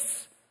like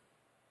this,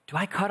 do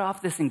I cut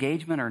off this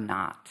engagement or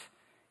not?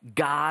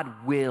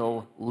 God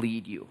will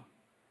lead you.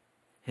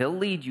 He'll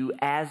lead you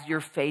as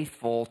you're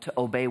faithful to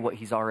obey what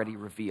he's already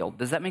revealed.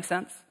 Does that make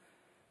sense?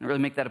 I didn't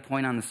really make that a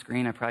point on the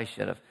screen. I probably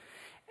should have.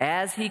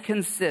 As he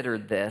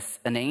considered this,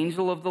 an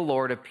angel of the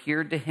Lord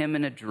appeared to him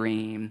in a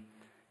dream.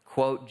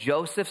 Quote,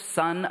 Joseph,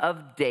 son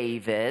of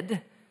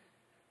David,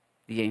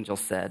 the angel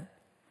said,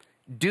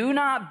 do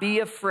not be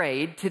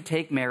afraid to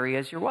take Mary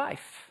as your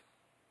wife,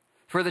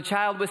 for the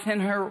child within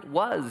her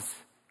was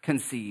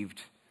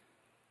conceived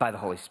by the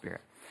Holy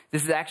Spirit.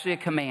 This is actually a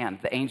command.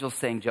 The angel's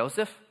saying,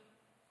 Joseph,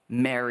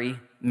 marry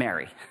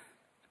Mary.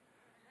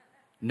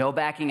 No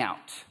backing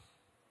out.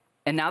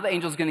 And now the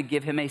angel's going to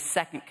give him a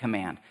second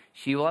command.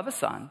 She will have a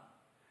son,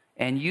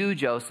 and you,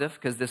 Joseph,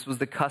 because this was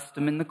the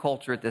custom in the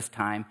culture at this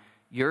time,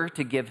 you're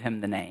to give him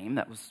the name.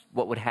 That was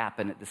what would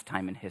happen at this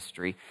time in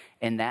history.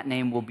 And that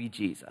name will be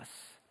Jesus,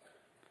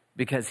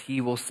 because he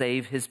will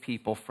save his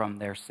people from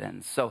their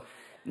sins. So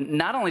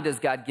not only does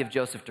God give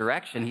Joseph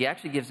direction, he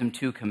actually gives him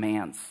two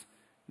commands.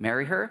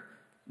 Marry her,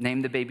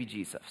 name the baby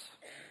Jesus.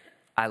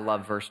 I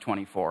love verse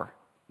 24.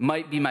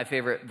 Might be my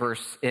favorite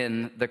verse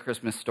in the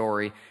Christmas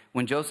story.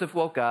 When Joseph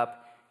woke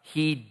up,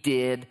 he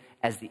did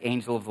as the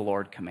angel of the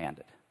Lord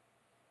commanded.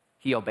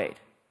 He obeyed.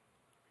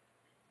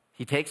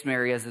 He takes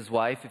Mary as his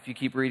wife. If you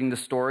keep reading the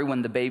story,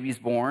 when the baby's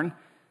born,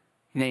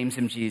 he names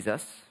him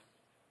Jesus.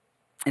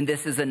 And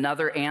this is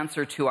another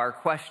answer to our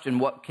question,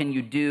 what can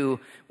you do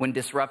when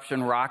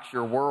disruption rocks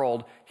your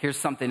world? Here's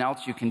something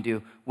else you can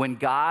do. When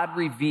God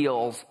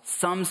reveals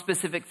some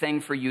specific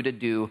thing for you to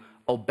do,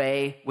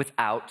 obey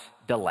without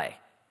delay.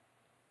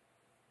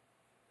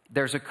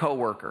 There's a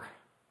coworker,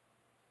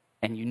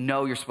 and you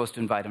know you're supposed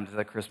to invite him to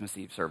the Christmas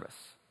Eve service.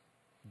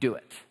 Do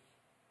it.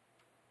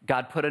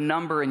 God put a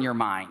number in your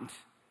mind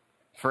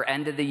for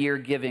end of the year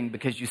giving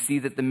because you see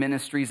that the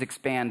ministry is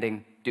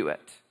expanding. Do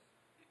it.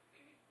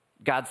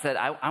 God said,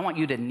 I want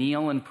you to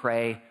kneel and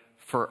pray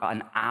for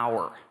an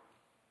hour.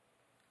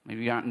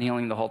 Maybe you're not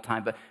kneeling the whole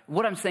time, but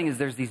what I'm saying is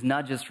there's these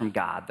nudges from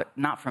God,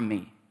 not from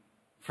me,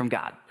 from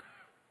God.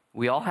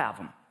 We all have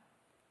them.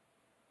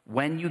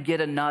 When you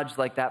get a nudge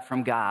like that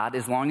from God,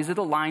 as long as it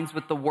aligns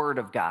with the word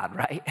of God,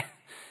 right?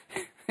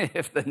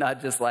 If the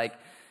nudge is like,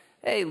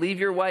 hey, leave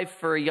your wife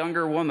for a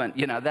younger woman,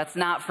 that's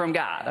not from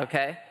God,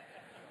 okay?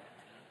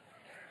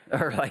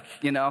 Or like,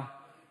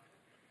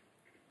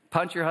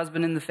 punch your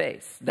husband in the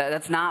face.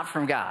 That's not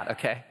from God,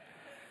 okay?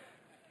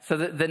 So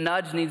the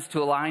nudge needs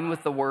to align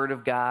with the word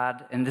of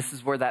God, and this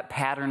is where that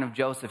pattern of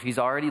Joseph, he's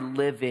already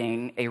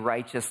living a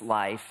righteous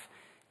life.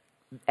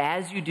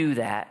 As you do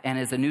that, and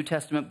as a New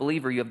Testament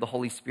believer, you have the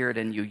Holy Spirit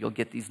in you, you'll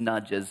get these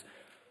nudges.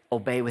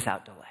 Obey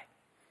without delay.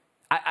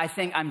 I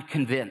think I'm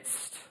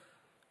convinced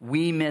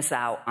we miss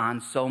out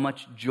on so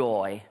much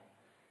joy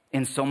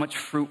and so much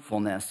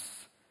fruitfulness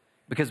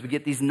because we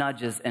get these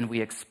nudges and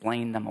we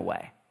explain them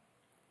away.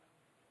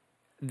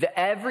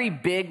 Every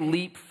big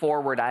leap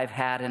forward I've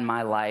had in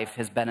my life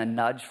has been a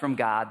nudge from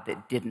God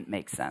that didn't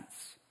make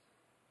sense.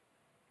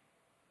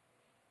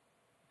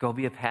 Go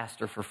be a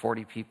pastor for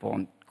 40 people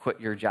and quit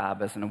your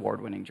job as an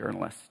award-winning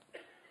journalist.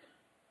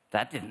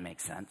 That didn't make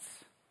sense.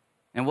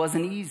 It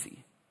wasn't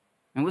easy.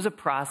 It was a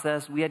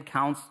process. We had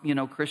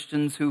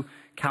Christians who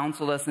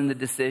counseled us in the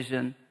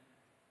decision.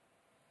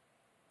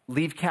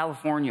 Leave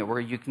California where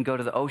you can go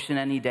to the ocean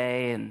any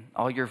day and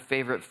all your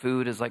favorite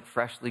food is like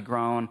freshly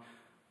grown.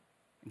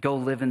 Go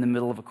live in the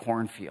middle of a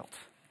cornfield.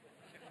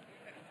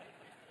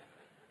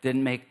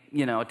 Didn't make,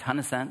 a ton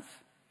of sense.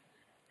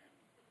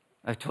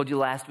 I told you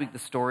last week the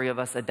story of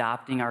us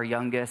adopting our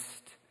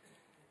youngest.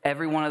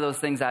 Every one of those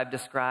things I've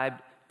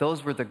described,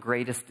 those were the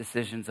greatest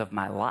decisions of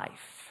my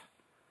life.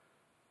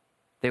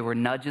 They were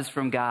nudges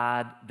from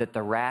God that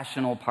the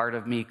rational part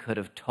of me could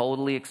have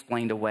totally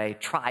explained away,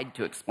 tried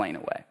to explain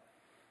away.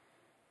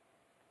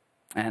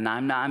 And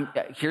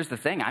here's the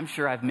thing, I'm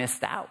sure I've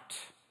missed out.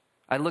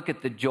 I look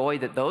at the joy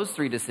that those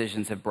three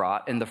decisions have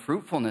brought and the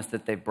fruitfulness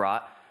that they've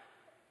brought.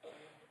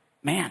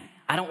 Man,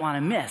 I don't want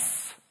to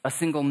miss a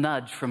single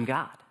nudge from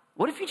God.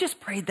 What if you just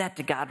prayed that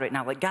to God right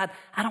now? Like, God,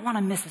 I don't want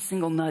to miss a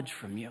single nudge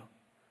from you.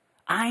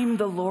 I'm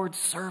the Lord's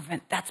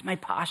servant. That's my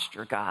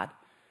posture, God.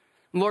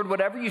 Lord,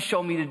 whatever you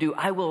show me to do,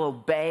 I will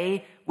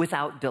obey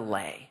without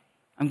delay.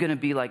 I'm going to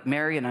be like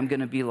Mary and I'm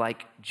going to be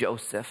like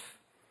Joseph.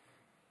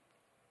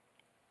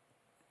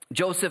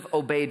 Joseph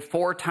obeyed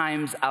 4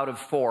 times out of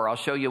 4. I'll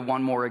show you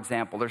one more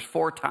example. There's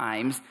 4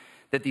 times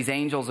that these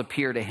angels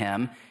appear to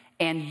him,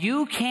 and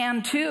you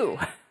can too.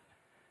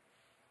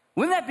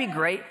 Wouldn't that be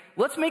great?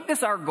 Let's make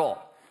this our goal.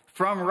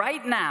 From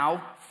right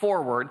now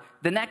forward,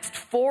 the next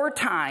 4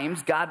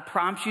 times God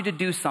prompts you to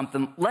do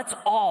something, let's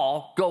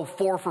all go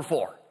 4 for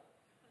 4.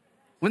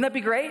 Wouldn't that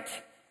be great?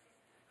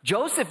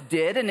 Joseph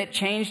did, and it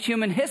changed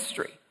human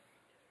history.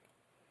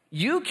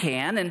 You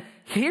can, and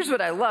here's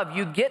what I love.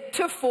 You get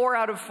to 4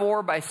 out of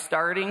 4 by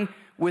starting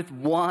with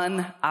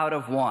 1 out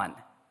of 1.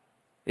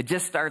 It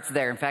just starts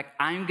there. In fact,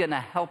 I'm going to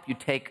help you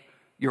take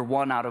your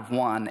 1 out of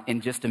 1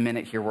 in just a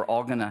minute here. We're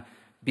all going to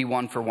be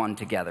 1 for 1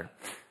 together.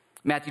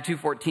 Matthew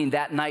 2:14,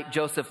 that night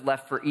Joseph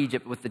left for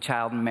Egypt with the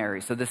child and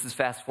Mary. So this is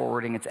fast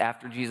forwarding. It's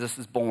after Jesus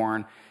is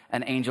born.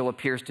 An angel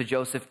appears to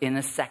Joseph in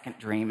a second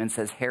dream and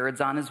says,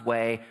 Herod's on his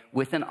way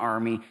with an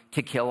army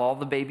to kill all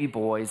the baby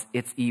boys.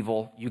 It's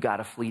evil. You got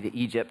to flee to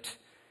Egypt.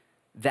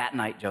 That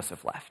night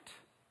Joseph left.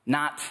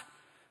 Not,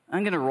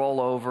 I'm going to roll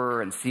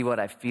over and see what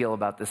I feel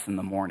about this in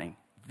the morning.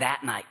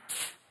 That night.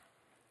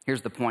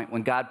 Here's the point.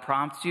 When God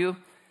prompts you,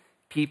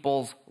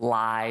 people's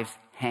lives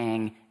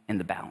hang in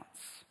the balance.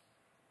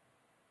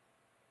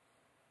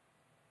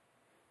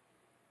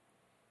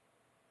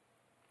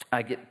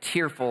 I get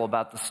tearful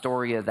about the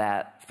story of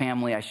that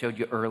family I showed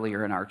you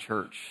earlier in our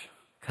church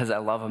because I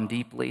love them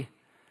deeply,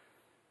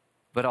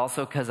 but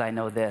also because I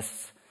know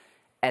this.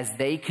 As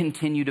they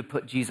continue to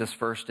put Jesus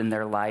first in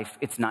their life,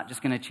 it's not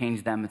just going to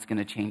change them, it's going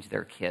to change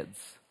their kids.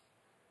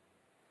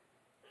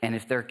 And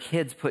if their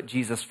kids put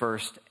Jesus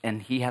first and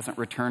he hasn't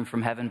returned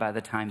from heaven by the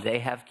time they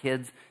have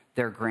kids,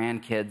 their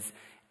grandkids,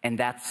 and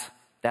that's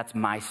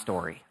my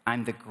story.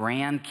 I'm the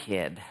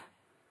grandkid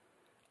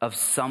of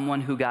someone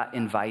who got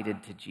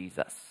invited to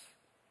Jesus.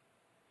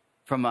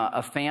 From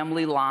a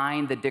family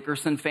line, the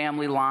Dickerson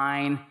family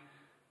line,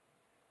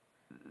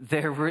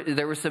 there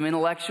were some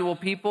intellectual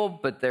people,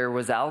 but there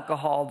was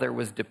alcohol, there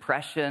was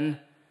depression.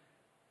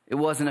 It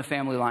wasn't a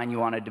family line you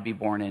wanted to be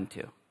born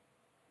into.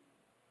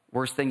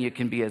 Worst thing you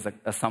can be is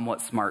a somewhat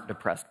smart,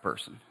 depressed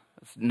person.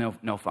 It's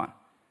no fun.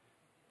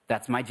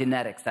 That's my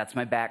genetics, that's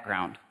my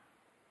background.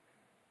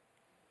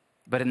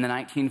 But in the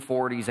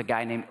 1940s, a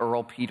guy named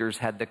Earl Peters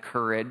had the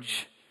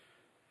courage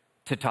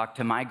to talk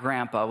to my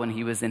grandpa when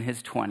he was in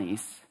his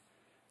 20s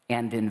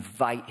and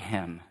invite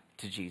him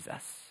to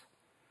Jesus.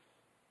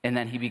 And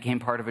then he became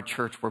part of a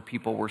church where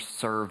people were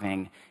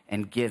serving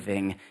and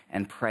giving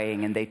and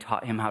praying, and they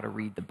taught him how to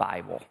read the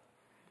Bible.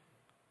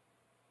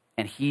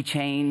 And he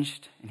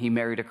changed, and he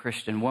married a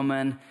Christian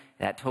woman.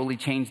 That totally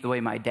changed the way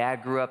my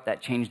dad grew up.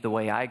 That changed the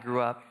way I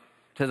grew up,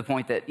 to the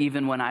point that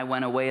even when I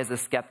went away as a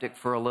skeptic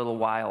for a little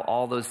while,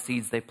 all those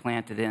seeds they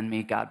planted in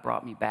me, God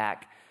brought me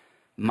back.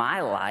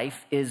 My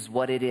life is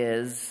what it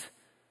is,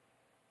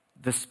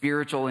 the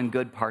spiritual and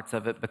good parts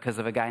of it, because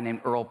of a guy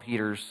named Earl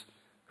Peters,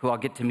 who I'll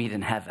get to meet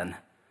in heaven,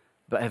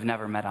 but have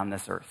never met on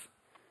this earth.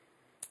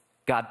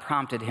 God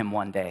prompted him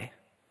one day.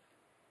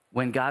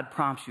 When God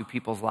prompts you,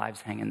 people's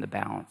lives hang in the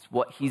balance.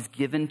 What he's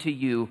given to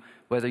you,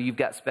 whether you've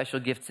got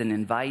special gifts in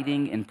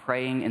inviting, in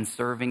praying, in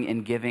serving,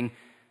 in giving,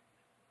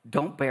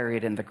 don't bury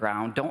it in the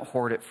ground. Don't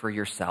hoard it for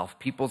yourself.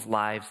 People's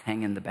lives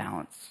hang in the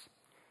balance.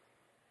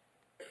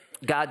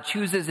 God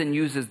chooses and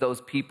uses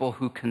those people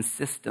who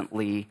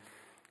consistently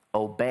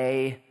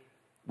obey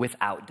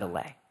without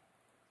delay.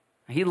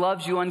 He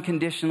loves you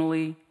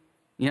unconditionally.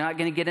 You're not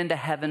going to get into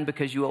heaven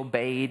because you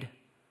obeyed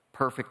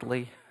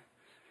perfectly.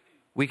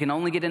 We can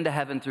only get into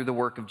heaven through the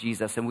work of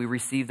Jesus, and we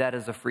receive that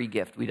as a free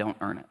gift. We don't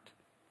earn it.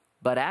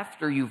 But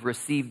after you've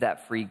received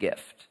that free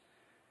gift,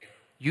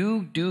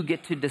 you do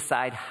get to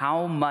decide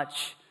how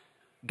much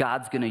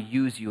God's going to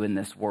use you in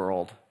this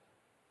world.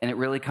 And it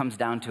really comes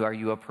down to, are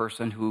you a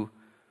person who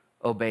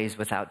obeys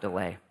without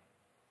delay?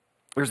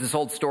 There's this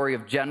old story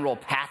of General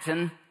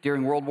Patton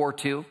during World War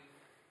II.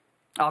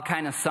 I'll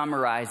kind of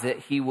summarize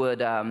it. He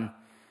would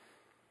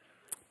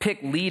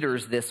pick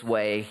leaders this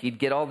way. He'd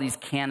get all these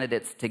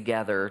candidates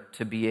together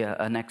to be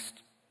a next,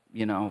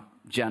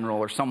 general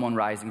or someone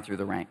rising through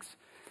the ranks.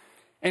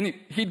 And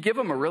he'd give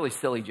them a really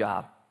silly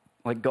job,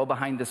 like go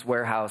behind this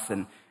warehouse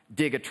and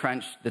dig a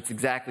trench that's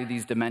exactly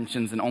these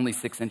dimensions and only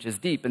 6 inches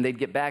deep. And they'd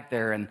get back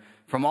there, and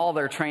from all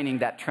their training,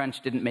 that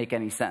trench didn't make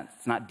any sense.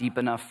 It's not deep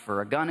enough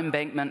for a gun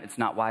embankment. It's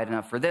not wide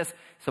enough for this.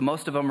 So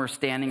most of them are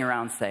standing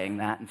around saying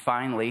that. And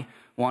finally,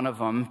 one of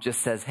them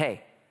just says,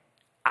 hey,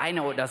 I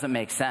know it doesn't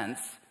make sense,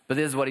 but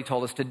this is what he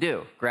told us to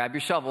do. Grab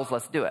your shovels,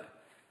 let's do it.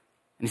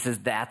 And he says,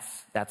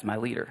 that's my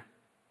leader.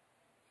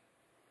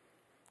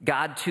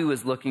 God, too,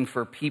 is looking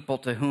for people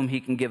to whom he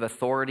can give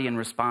authority and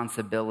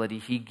responsibility.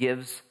 He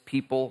gives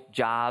people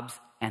jobs,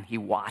 and he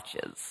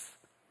watches.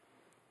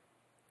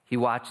 He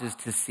watches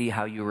to see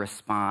how you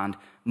respond.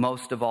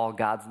 Most of all,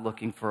 God's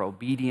looking for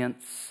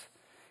obedience,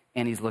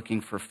 and he's looking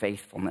for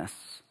faithfulness.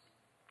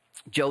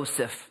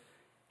 Joseph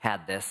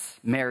had this.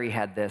 Mary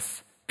had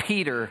this.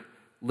 Peter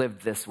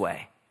lived this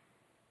way.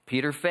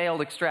 Peter failed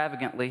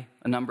extravagantly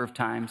a number of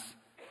times,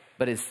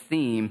 but his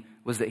theme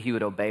was that he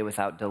would obey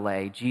without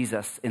delay.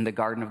 Jesus in the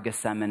Garden of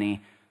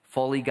Gethsemane,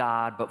 fully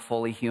God but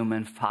fully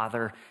human.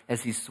 Father,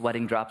 as he's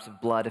sweating drops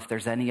of blood, if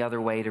there's any other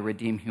way to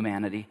redeem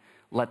humanity,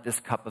 let this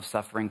cup of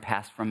suffering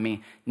pass from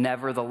me.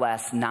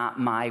 Nevertheless, not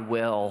my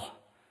will,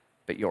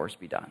 but yours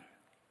be done.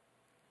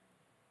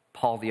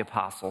 Paul the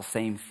Apostle,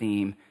 same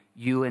theme.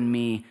 You and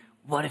me,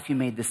 what if you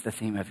made this the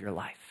theme of your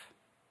life?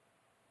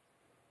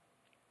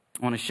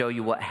 I want to show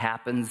you what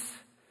happens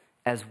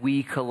as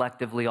we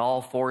collectively,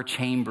 all 4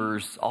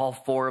 chambers, all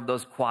 4 of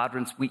those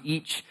quadrants, we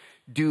each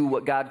do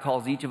what God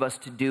calls each of us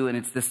to do. And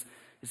it's this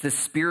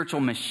spiritual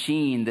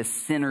machine, this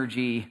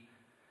synergy.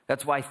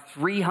 That's why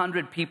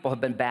 300 people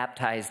have been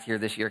baptized here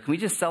this year. Can we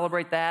just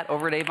celebrate that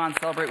over at Avon?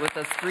 Celebrate with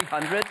us,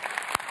 300.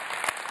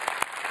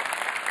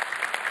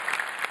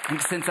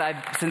 Since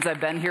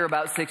I've been here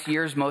about 6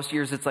 years, most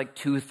years it's like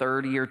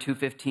 230 or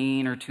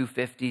 215 or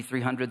 250.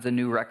 300's a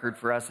new record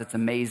for us. It's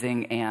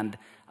amazing. And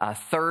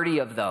 30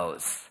 of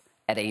those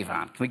at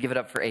Avon. Can we give it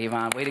up for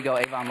Avon? Way to go,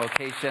 Avon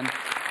location.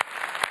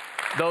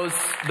 Those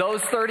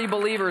 30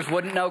 believers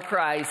wouldn't know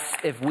Christ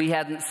if we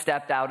hadn't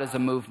stepped out as a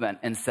movement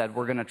and said,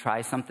 we're going to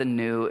try something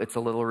new. It's a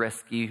little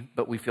risky,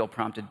 but we feel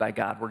prompted by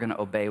God. We're going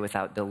to obey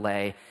without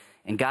delay.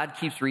 And God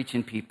keeps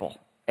reaching people.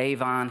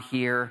 Avon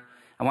here.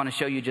 I want to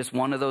show you just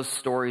one of those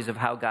stories of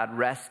how God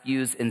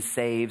rescues and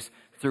saves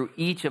through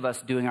each of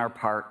us doing our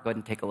part. Go ahead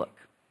and take a look.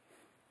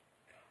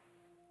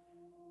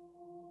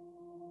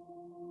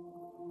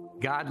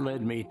 God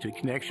led me to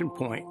Connection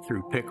Pointe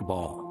through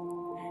pickleball.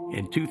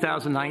 In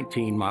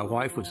 2019, my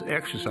wife was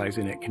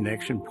exercising at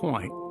Connection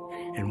Pointe,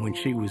 and when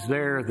she was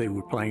there, they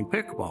were playing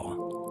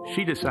pickleball.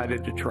 She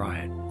decided to try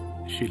it.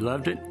 She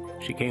loved it.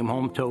 She came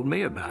home and told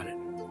me about it.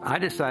 I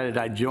decided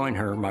I'd join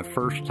her. My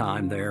first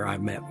time there, I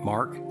met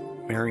Mark,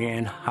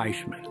 Marianne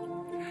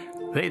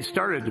Heischman. They had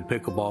started the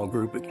pickleball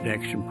group at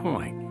Connection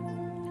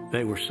Pointe.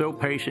 They were so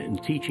patient in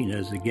teaching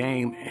us the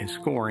game and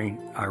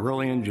scoring. I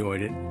really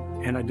enjoyed it,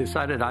 and I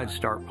decided I'd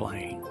start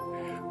playing.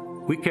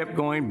 We kept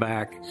going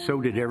back,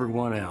 so did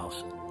everyone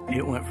else.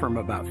 It went from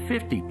about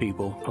 50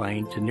 people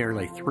playing to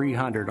nearly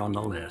 300 on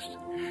the list.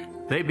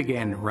 They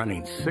began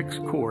running 6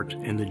 courts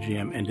in the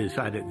gym and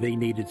decided they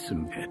needed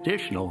some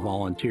additional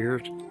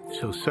volunteers,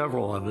 so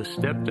several of us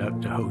stepped up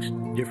to host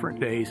different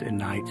days and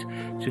nights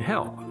to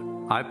help.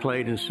 I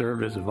played and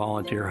served as a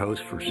volunteer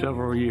host for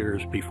several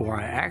years before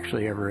I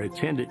actually ever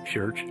attended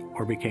church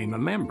or became a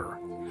member.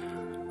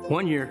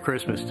 One year at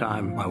Christmas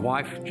time, my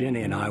wife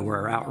Jenny and I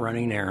were out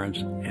running errands,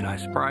 and I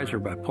surprised her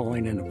by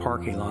pulling in the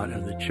parking lot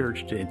of the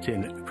church to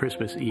attend a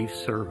Christmas Eve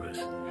service.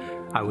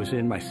 I was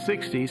in my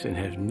 60s and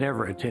have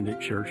never attended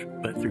church,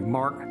 but through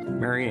Mark,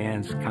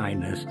 Marianne's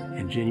kindness,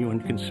 and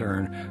genuine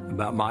concern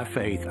about my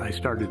faith, I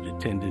started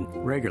attending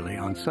regularly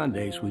on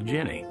Sundays with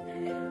Jenny.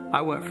 I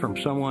went from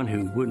someone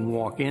who wouldn't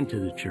walk into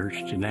the church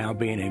to now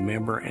being a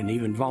member and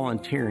even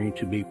volunteering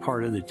to be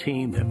part of the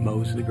team that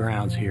mows the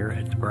grounds here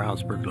at the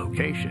Brownsburg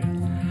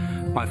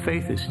location. My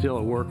faith is still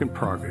a work in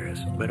progress,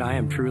 but I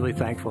am truly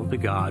thankful to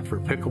God for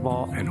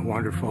pickleball and the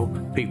wonderful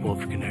people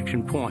of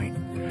Connection Pointe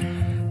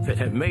that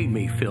have made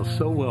me feel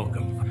so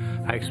welcome.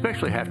 I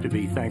especially have to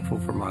be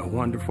thankful for my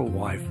wonderful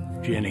wife,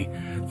 Jenny,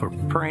 for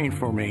praying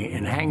for me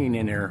and hanging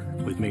in there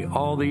with me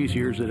all these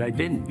years that I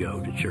didn't go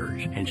to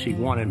church, and she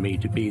wanted me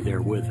to be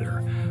there with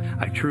her.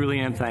 I truly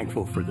am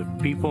thankful for the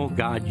people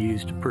God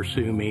used to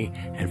pursue me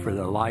and for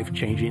the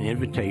life-changing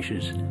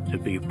invitations to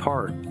be a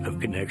part of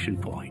Connection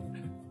Pointe.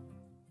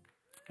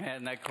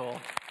 Isn't that cool?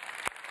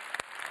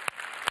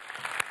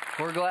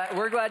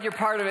 We're glad you're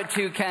part of it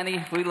too,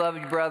 Kenny. We love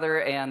you,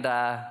 brother. And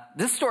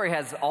this story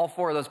has all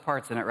 4 of those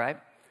parts in it, right?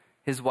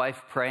 His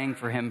wife praying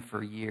for him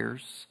for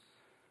years.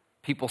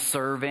 People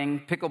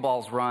serving.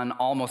 Pickleball's run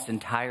almost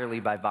entirely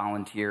by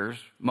volunteers.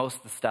 Most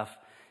of the stuff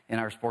in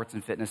our sports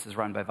and fitness is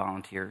run by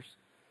volunteers.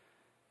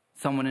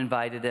 Someone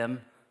invited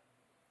him.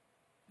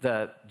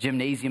 The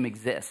gymnasium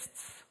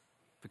exists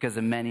because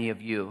of many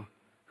of you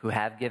who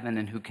have given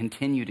and who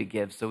continue to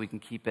give so we can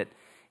keep it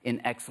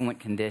in excellent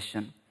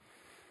condition.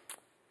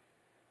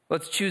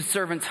 Let's choose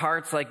servants'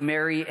 hearts like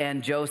Mary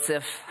and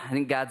Joseph. I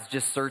think God's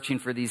just searching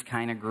for these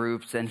kind of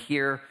groups. And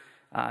here,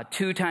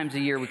 2 times a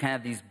year, we kind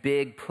of have these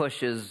big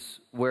pushes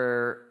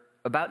where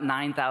about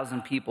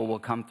 9,000 people will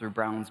come through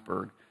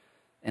Brownsburg.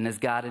 And as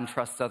God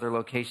entrusts other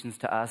locations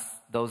to us,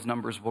 those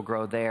numbers will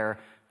grow there,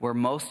 where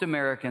most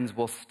Americans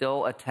will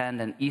still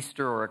attend an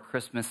Easter or a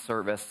Christmas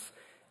service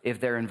if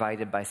they're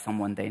invited by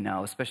someone they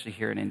know, especially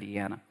here in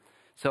Indiana.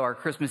 So our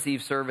Christmas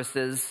Eve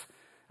services,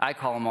 I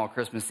call them all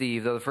Christmas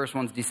Eve, though the first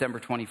one's December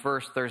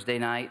 21st, Thursday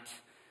night,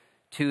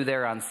 2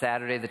 there on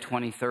Saturday the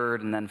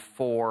 23rd, and then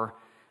 4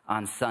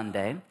 on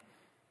Sunday.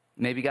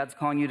 Maybe God's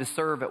calling you to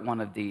serve at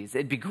one of these.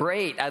 It'd be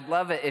great. I'd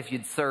love it if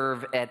you'd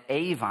serve at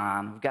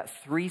Avon. We've got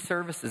 3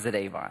 services at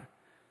Avon.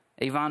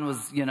 Avon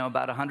was,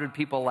 about 100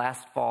 people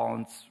last fall,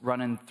 and it's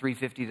running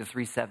 350 to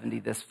 370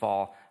 this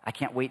fall. I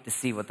can't wait to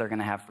see what they're going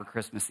to have for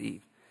Christmas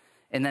Eve.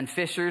 And then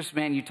Fishers,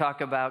 man, you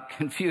talk about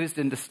confused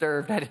and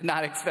disturbed. I did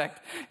not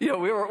expect,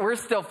 we're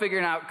still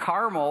figuring out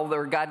Carmel.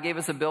 God gave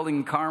us a building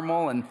in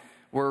Carmel, and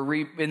we're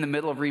in the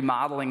middle of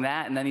remodeling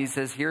that. And then he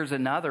says, here's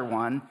another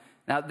one.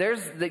 Now,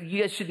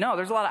 you guys should know,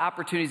 there's a lot of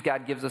opportunities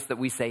God gives us that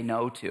we say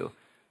no to.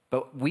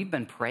 But we've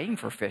been praying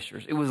for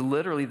Fishers. It was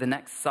literally the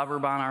next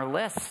suburb on our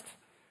list.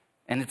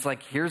 And it's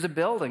like, here's a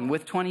building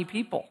with 20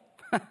 people.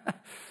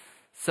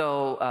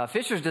 So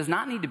Fishers does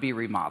not need to be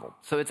remodeled.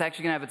 So it's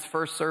actually going to have its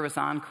first service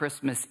on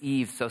Christmas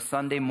Eve, so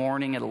Sunday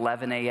morning at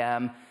 11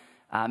 a.m.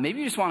 Maybe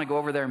you just want to go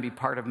over there and be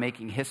part of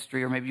making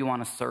history, or maybe you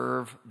want to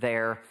serve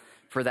there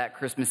for that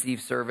Christmas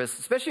Eve service,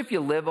 especially if you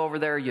live over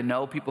there, you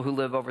know people who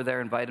live over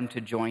there, invite them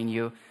to join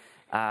you.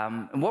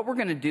 And what we're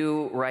going to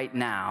do right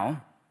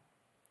now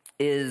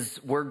is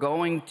we're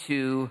going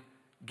to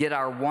get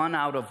our 1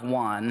 out of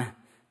 1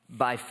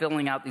 by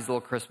filling out these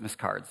little Christmas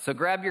cards. So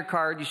grab your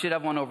card. You should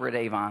have one over at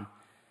Avon.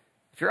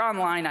 If you're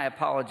online, I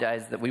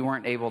apologize that we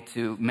weren't able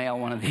to mail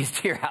one of these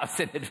to your house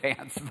in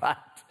advance,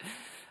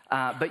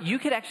 but you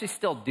could actually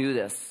still do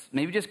this.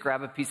 Maybe just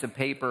grab a piece of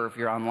paper if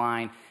you're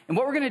online. And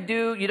what we're going to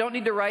do, you don't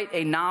need to write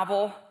a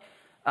novel.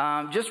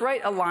 Just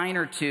write a line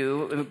or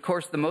two. And of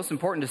course, the most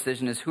important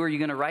decision is who are you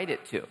going to write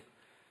it to?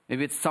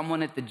 Maybe it's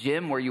someone at the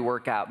gym where you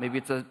work out. Maybe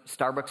it's a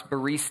Starbucks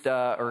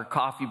barista or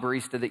coffee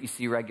barista that you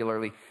see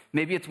regularly.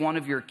 Maybe it's one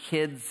of your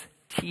kids'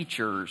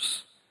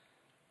 teachers.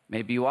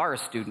 Maybe you are a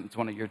student, it's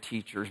one of your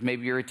teachers.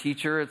 Maybe you're a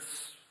teacher,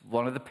 it's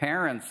one of the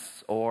parents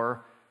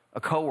or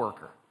a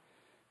coworker.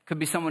 Could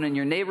be someone in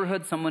your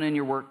neighborhood, someone in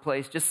your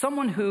workplace, just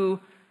someone who,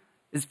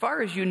 as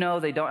far as you know,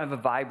 they don't have a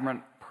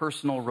vibrant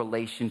personal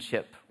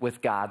relationship with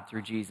God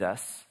through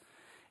Jesus.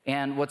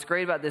 And what's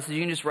great about this is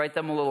you can just write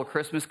them a little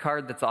Christmas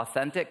card that's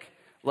authentic.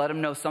 Let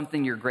them know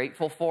something you're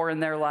grateful for in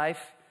their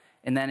life.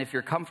 And then if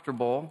you're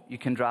comfortable, you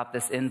can drop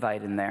this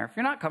invite in there. If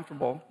you're not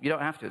comfortable, you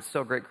don't have to. It's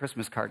still a great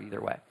Christmas card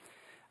either way.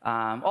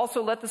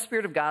 Also, let the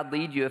Spirit of God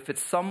lead you. If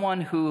it's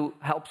someone who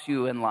helps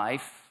you in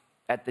life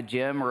at the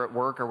gym or at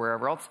work or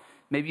wherever else,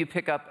 maybe you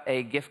pick up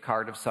a gift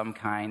card of some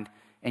kind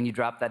and you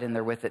drop that in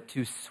there with it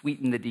to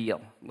sweeten the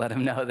deal. Let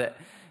them know that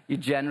you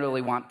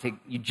genuinely want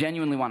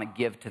to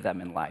give to them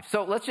in life.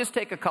 So let's just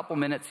take a couple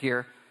minutes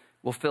here.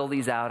 We'll fill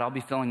these out. I'll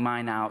be filling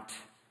mine out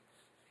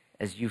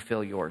as you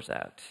fill yours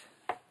out.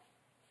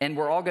 And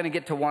we're all going to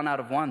get to 1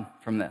 out of 1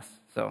 from this.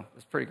 So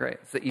it's pretty great.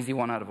 It's an easy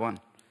 1 out of 1.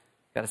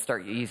 Got to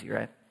start you easy,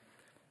 right?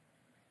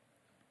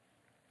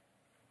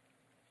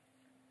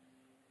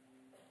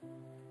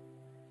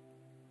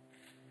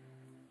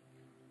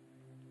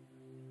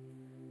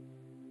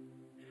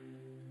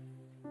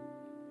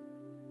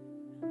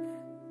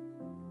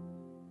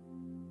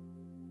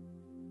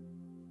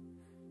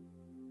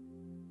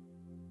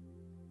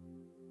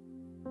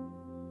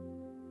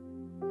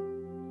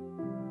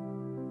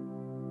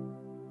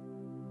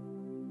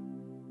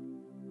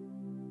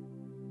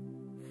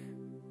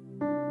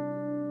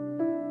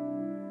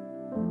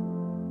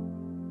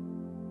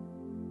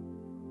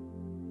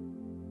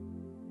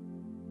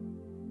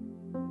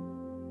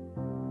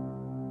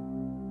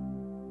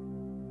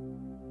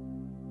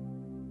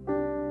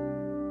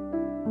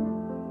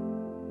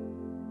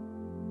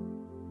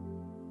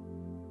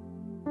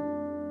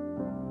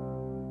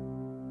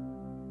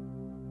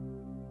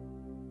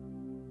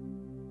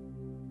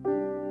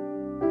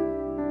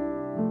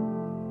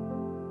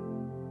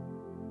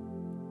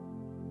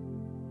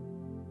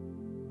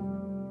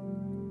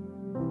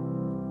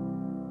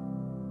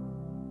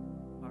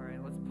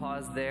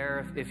 Pause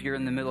there. If you're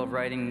in the middle of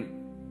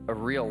writing a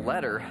real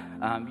letter,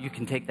 you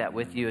can take that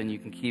with you and you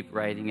can keep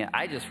writing it.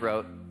 I just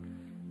wrote,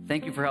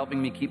 thank you for helping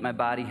me keep my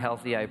body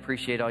healthy. I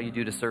appreciate all you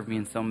do to serve me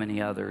and so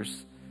many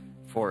others.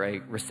 For a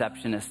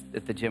receptionist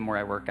at the gym where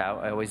I work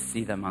out, I always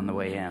see them on the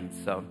way in.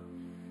 So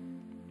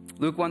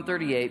Luke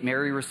 1:38,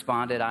 Mary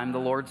responded, I'm the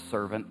Lord's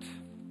servant.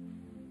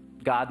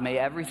 God, may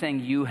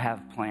everything you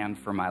have planned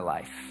for my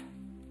life,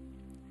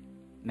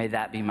 may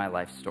that be my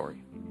life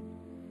story.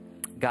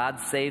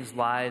 God saves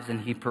lives and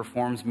he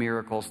performs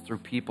miracles through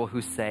people who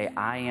say,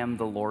 I am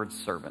the Lord's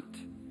servant.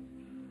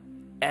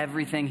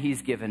 Everything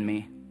he's given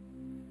me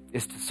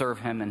is to serve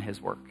him in his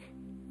work.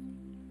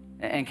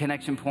 And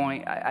Connection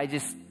Point, I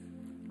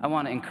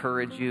want to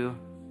encourage you.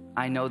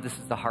 I know this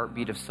is the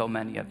heartbeat of so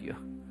many of you.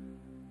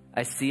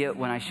 I see it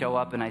when I show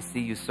up and I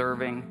see you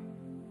serving.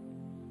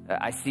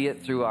 I see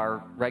it through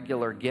our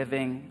regular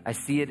giving. I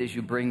see it as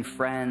you bring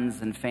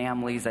friends and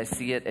families. I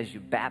see it as you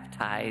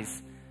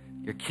baptize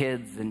your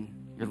kids and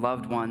your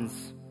loved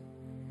ones.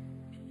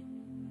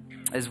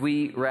 As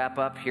we wrap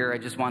up here, I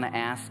just want to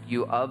ask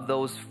you, of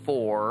those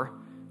 4,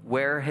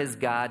 where has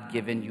God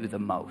given you the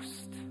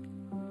most?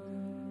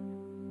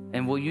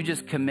 And will you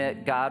just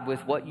commit, God,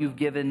 with what you've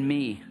given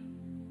me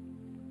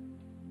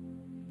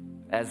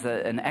as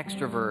an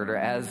extrovert or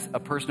as a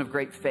person of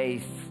great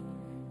faith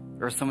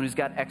or someone who's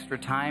got extra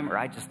time, or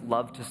I just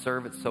love to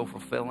serve, it's so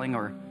fulfilling,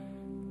 or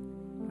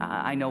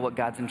I know what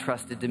God's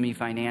entrusted to me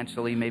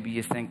financially. Maybe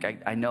you think,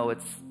 I know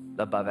it's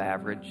above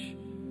average.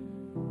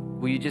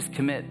 Will you just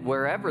commit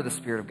wherever the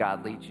Spirit of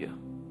God leads you,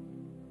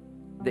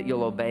 that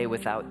you'll obey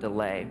without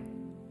delay?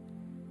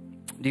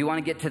 Do you want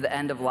to get to the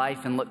end of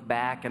life and look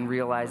back and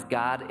realize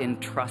God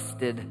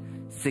entrusted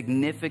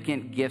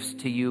significant gifts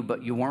to you,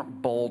 but you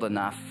weren't bold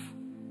enough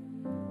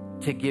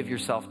to give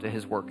yourself to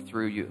his work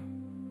through you?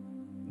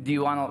 Do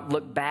you want to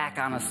look back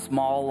on a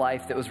small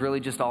life that was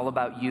really just all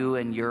about you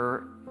and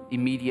your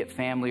immediate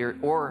family?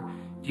 Or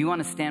do you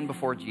want to stand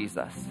before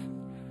Jesus,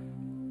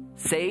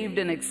 saved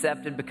and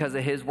accepted because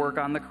of his work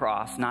on the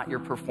cross, not your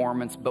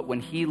performance, but when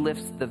he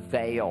lifts the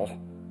veil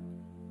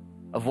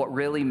of what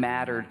really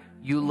mattered,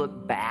 you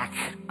look back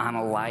on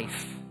a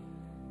life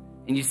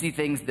and you see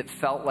things that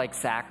felt like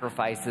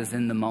sacrifices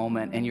in the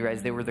moment and you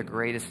realize they were the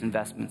greatest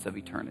investments of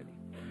eternity.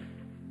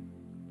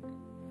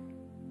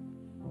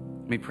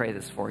 me pray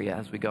this for you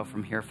as we go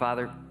from here.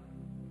 Father,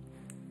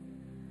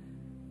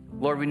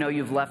 Lord, we know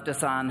you've left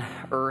us on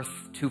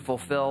earth to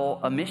fulfill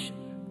a mission.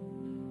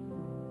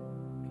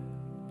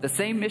 The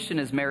same mission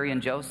as Mary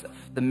and Joseph,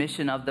 the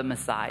mission of the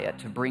Messiah,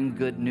 to bring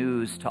good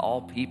news to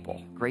all people,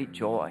 great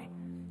joy,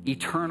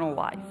 eternal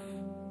life.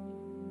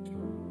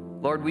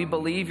 Lord, we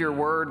believe your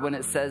word when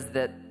it says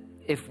that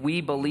if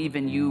we believe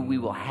in you, we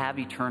will have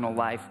eternal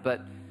life,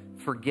 but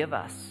forgive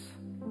us.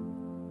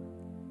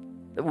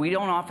 We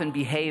don't often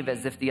behave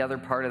as if the other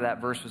part of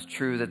that verse was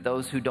true, that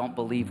those who don't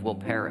believe will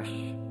perish.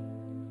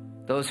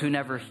 Those who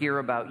never hear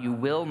about you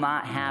will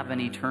not have an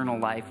eternal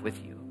life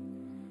with you.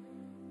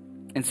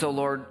 And so,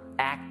 Lord,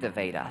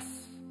 activate us.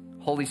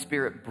 Holy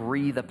Spirit,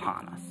 breathe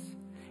upon us.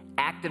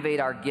 Activate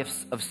our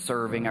gifts of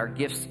serving, our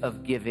gifts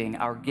of giving,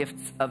 our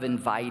gifts of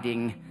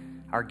inviting,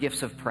 our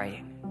gifts of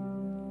praying.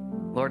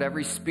 Lord,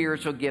 every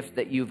spiritual gift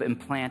that you've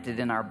implanted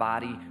in our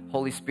body,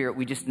 Holy Spirit,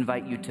 we just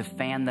invite you to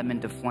fan them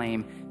into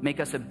flame. Make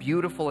us a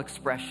beautiful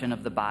expression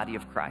of the body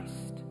of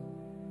Christ.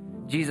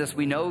 Jesus,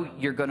 we know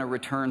you're going to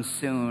return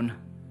soon.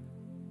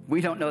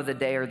 We don't know the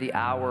day or the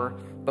hour,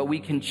 but we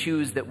can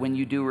choose that when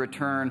you do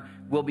return,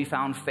 we'll be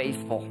found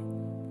faithful,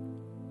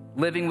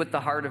 living with the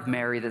heart of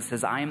Mary that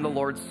says, I am the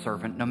Lord's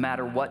servant. No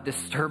matter what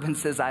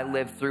disturbances I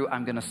live through,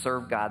 I'm going to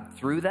serve God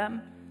through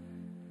them.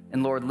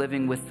 And Lord,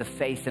 living with the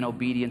faith and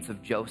obedience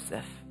of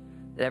Joseph,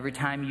 that every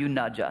time you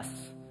nudge us,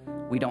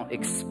 we don't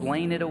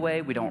explain it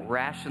away, we don't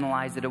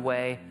rationalize it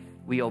away,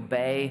 we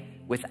obey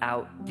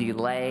without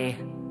delay,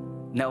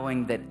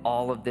 knowing that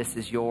all of this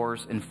is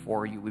yours and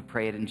for you. We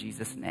pray it in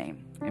Jesus'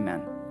 name.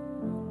 Amen.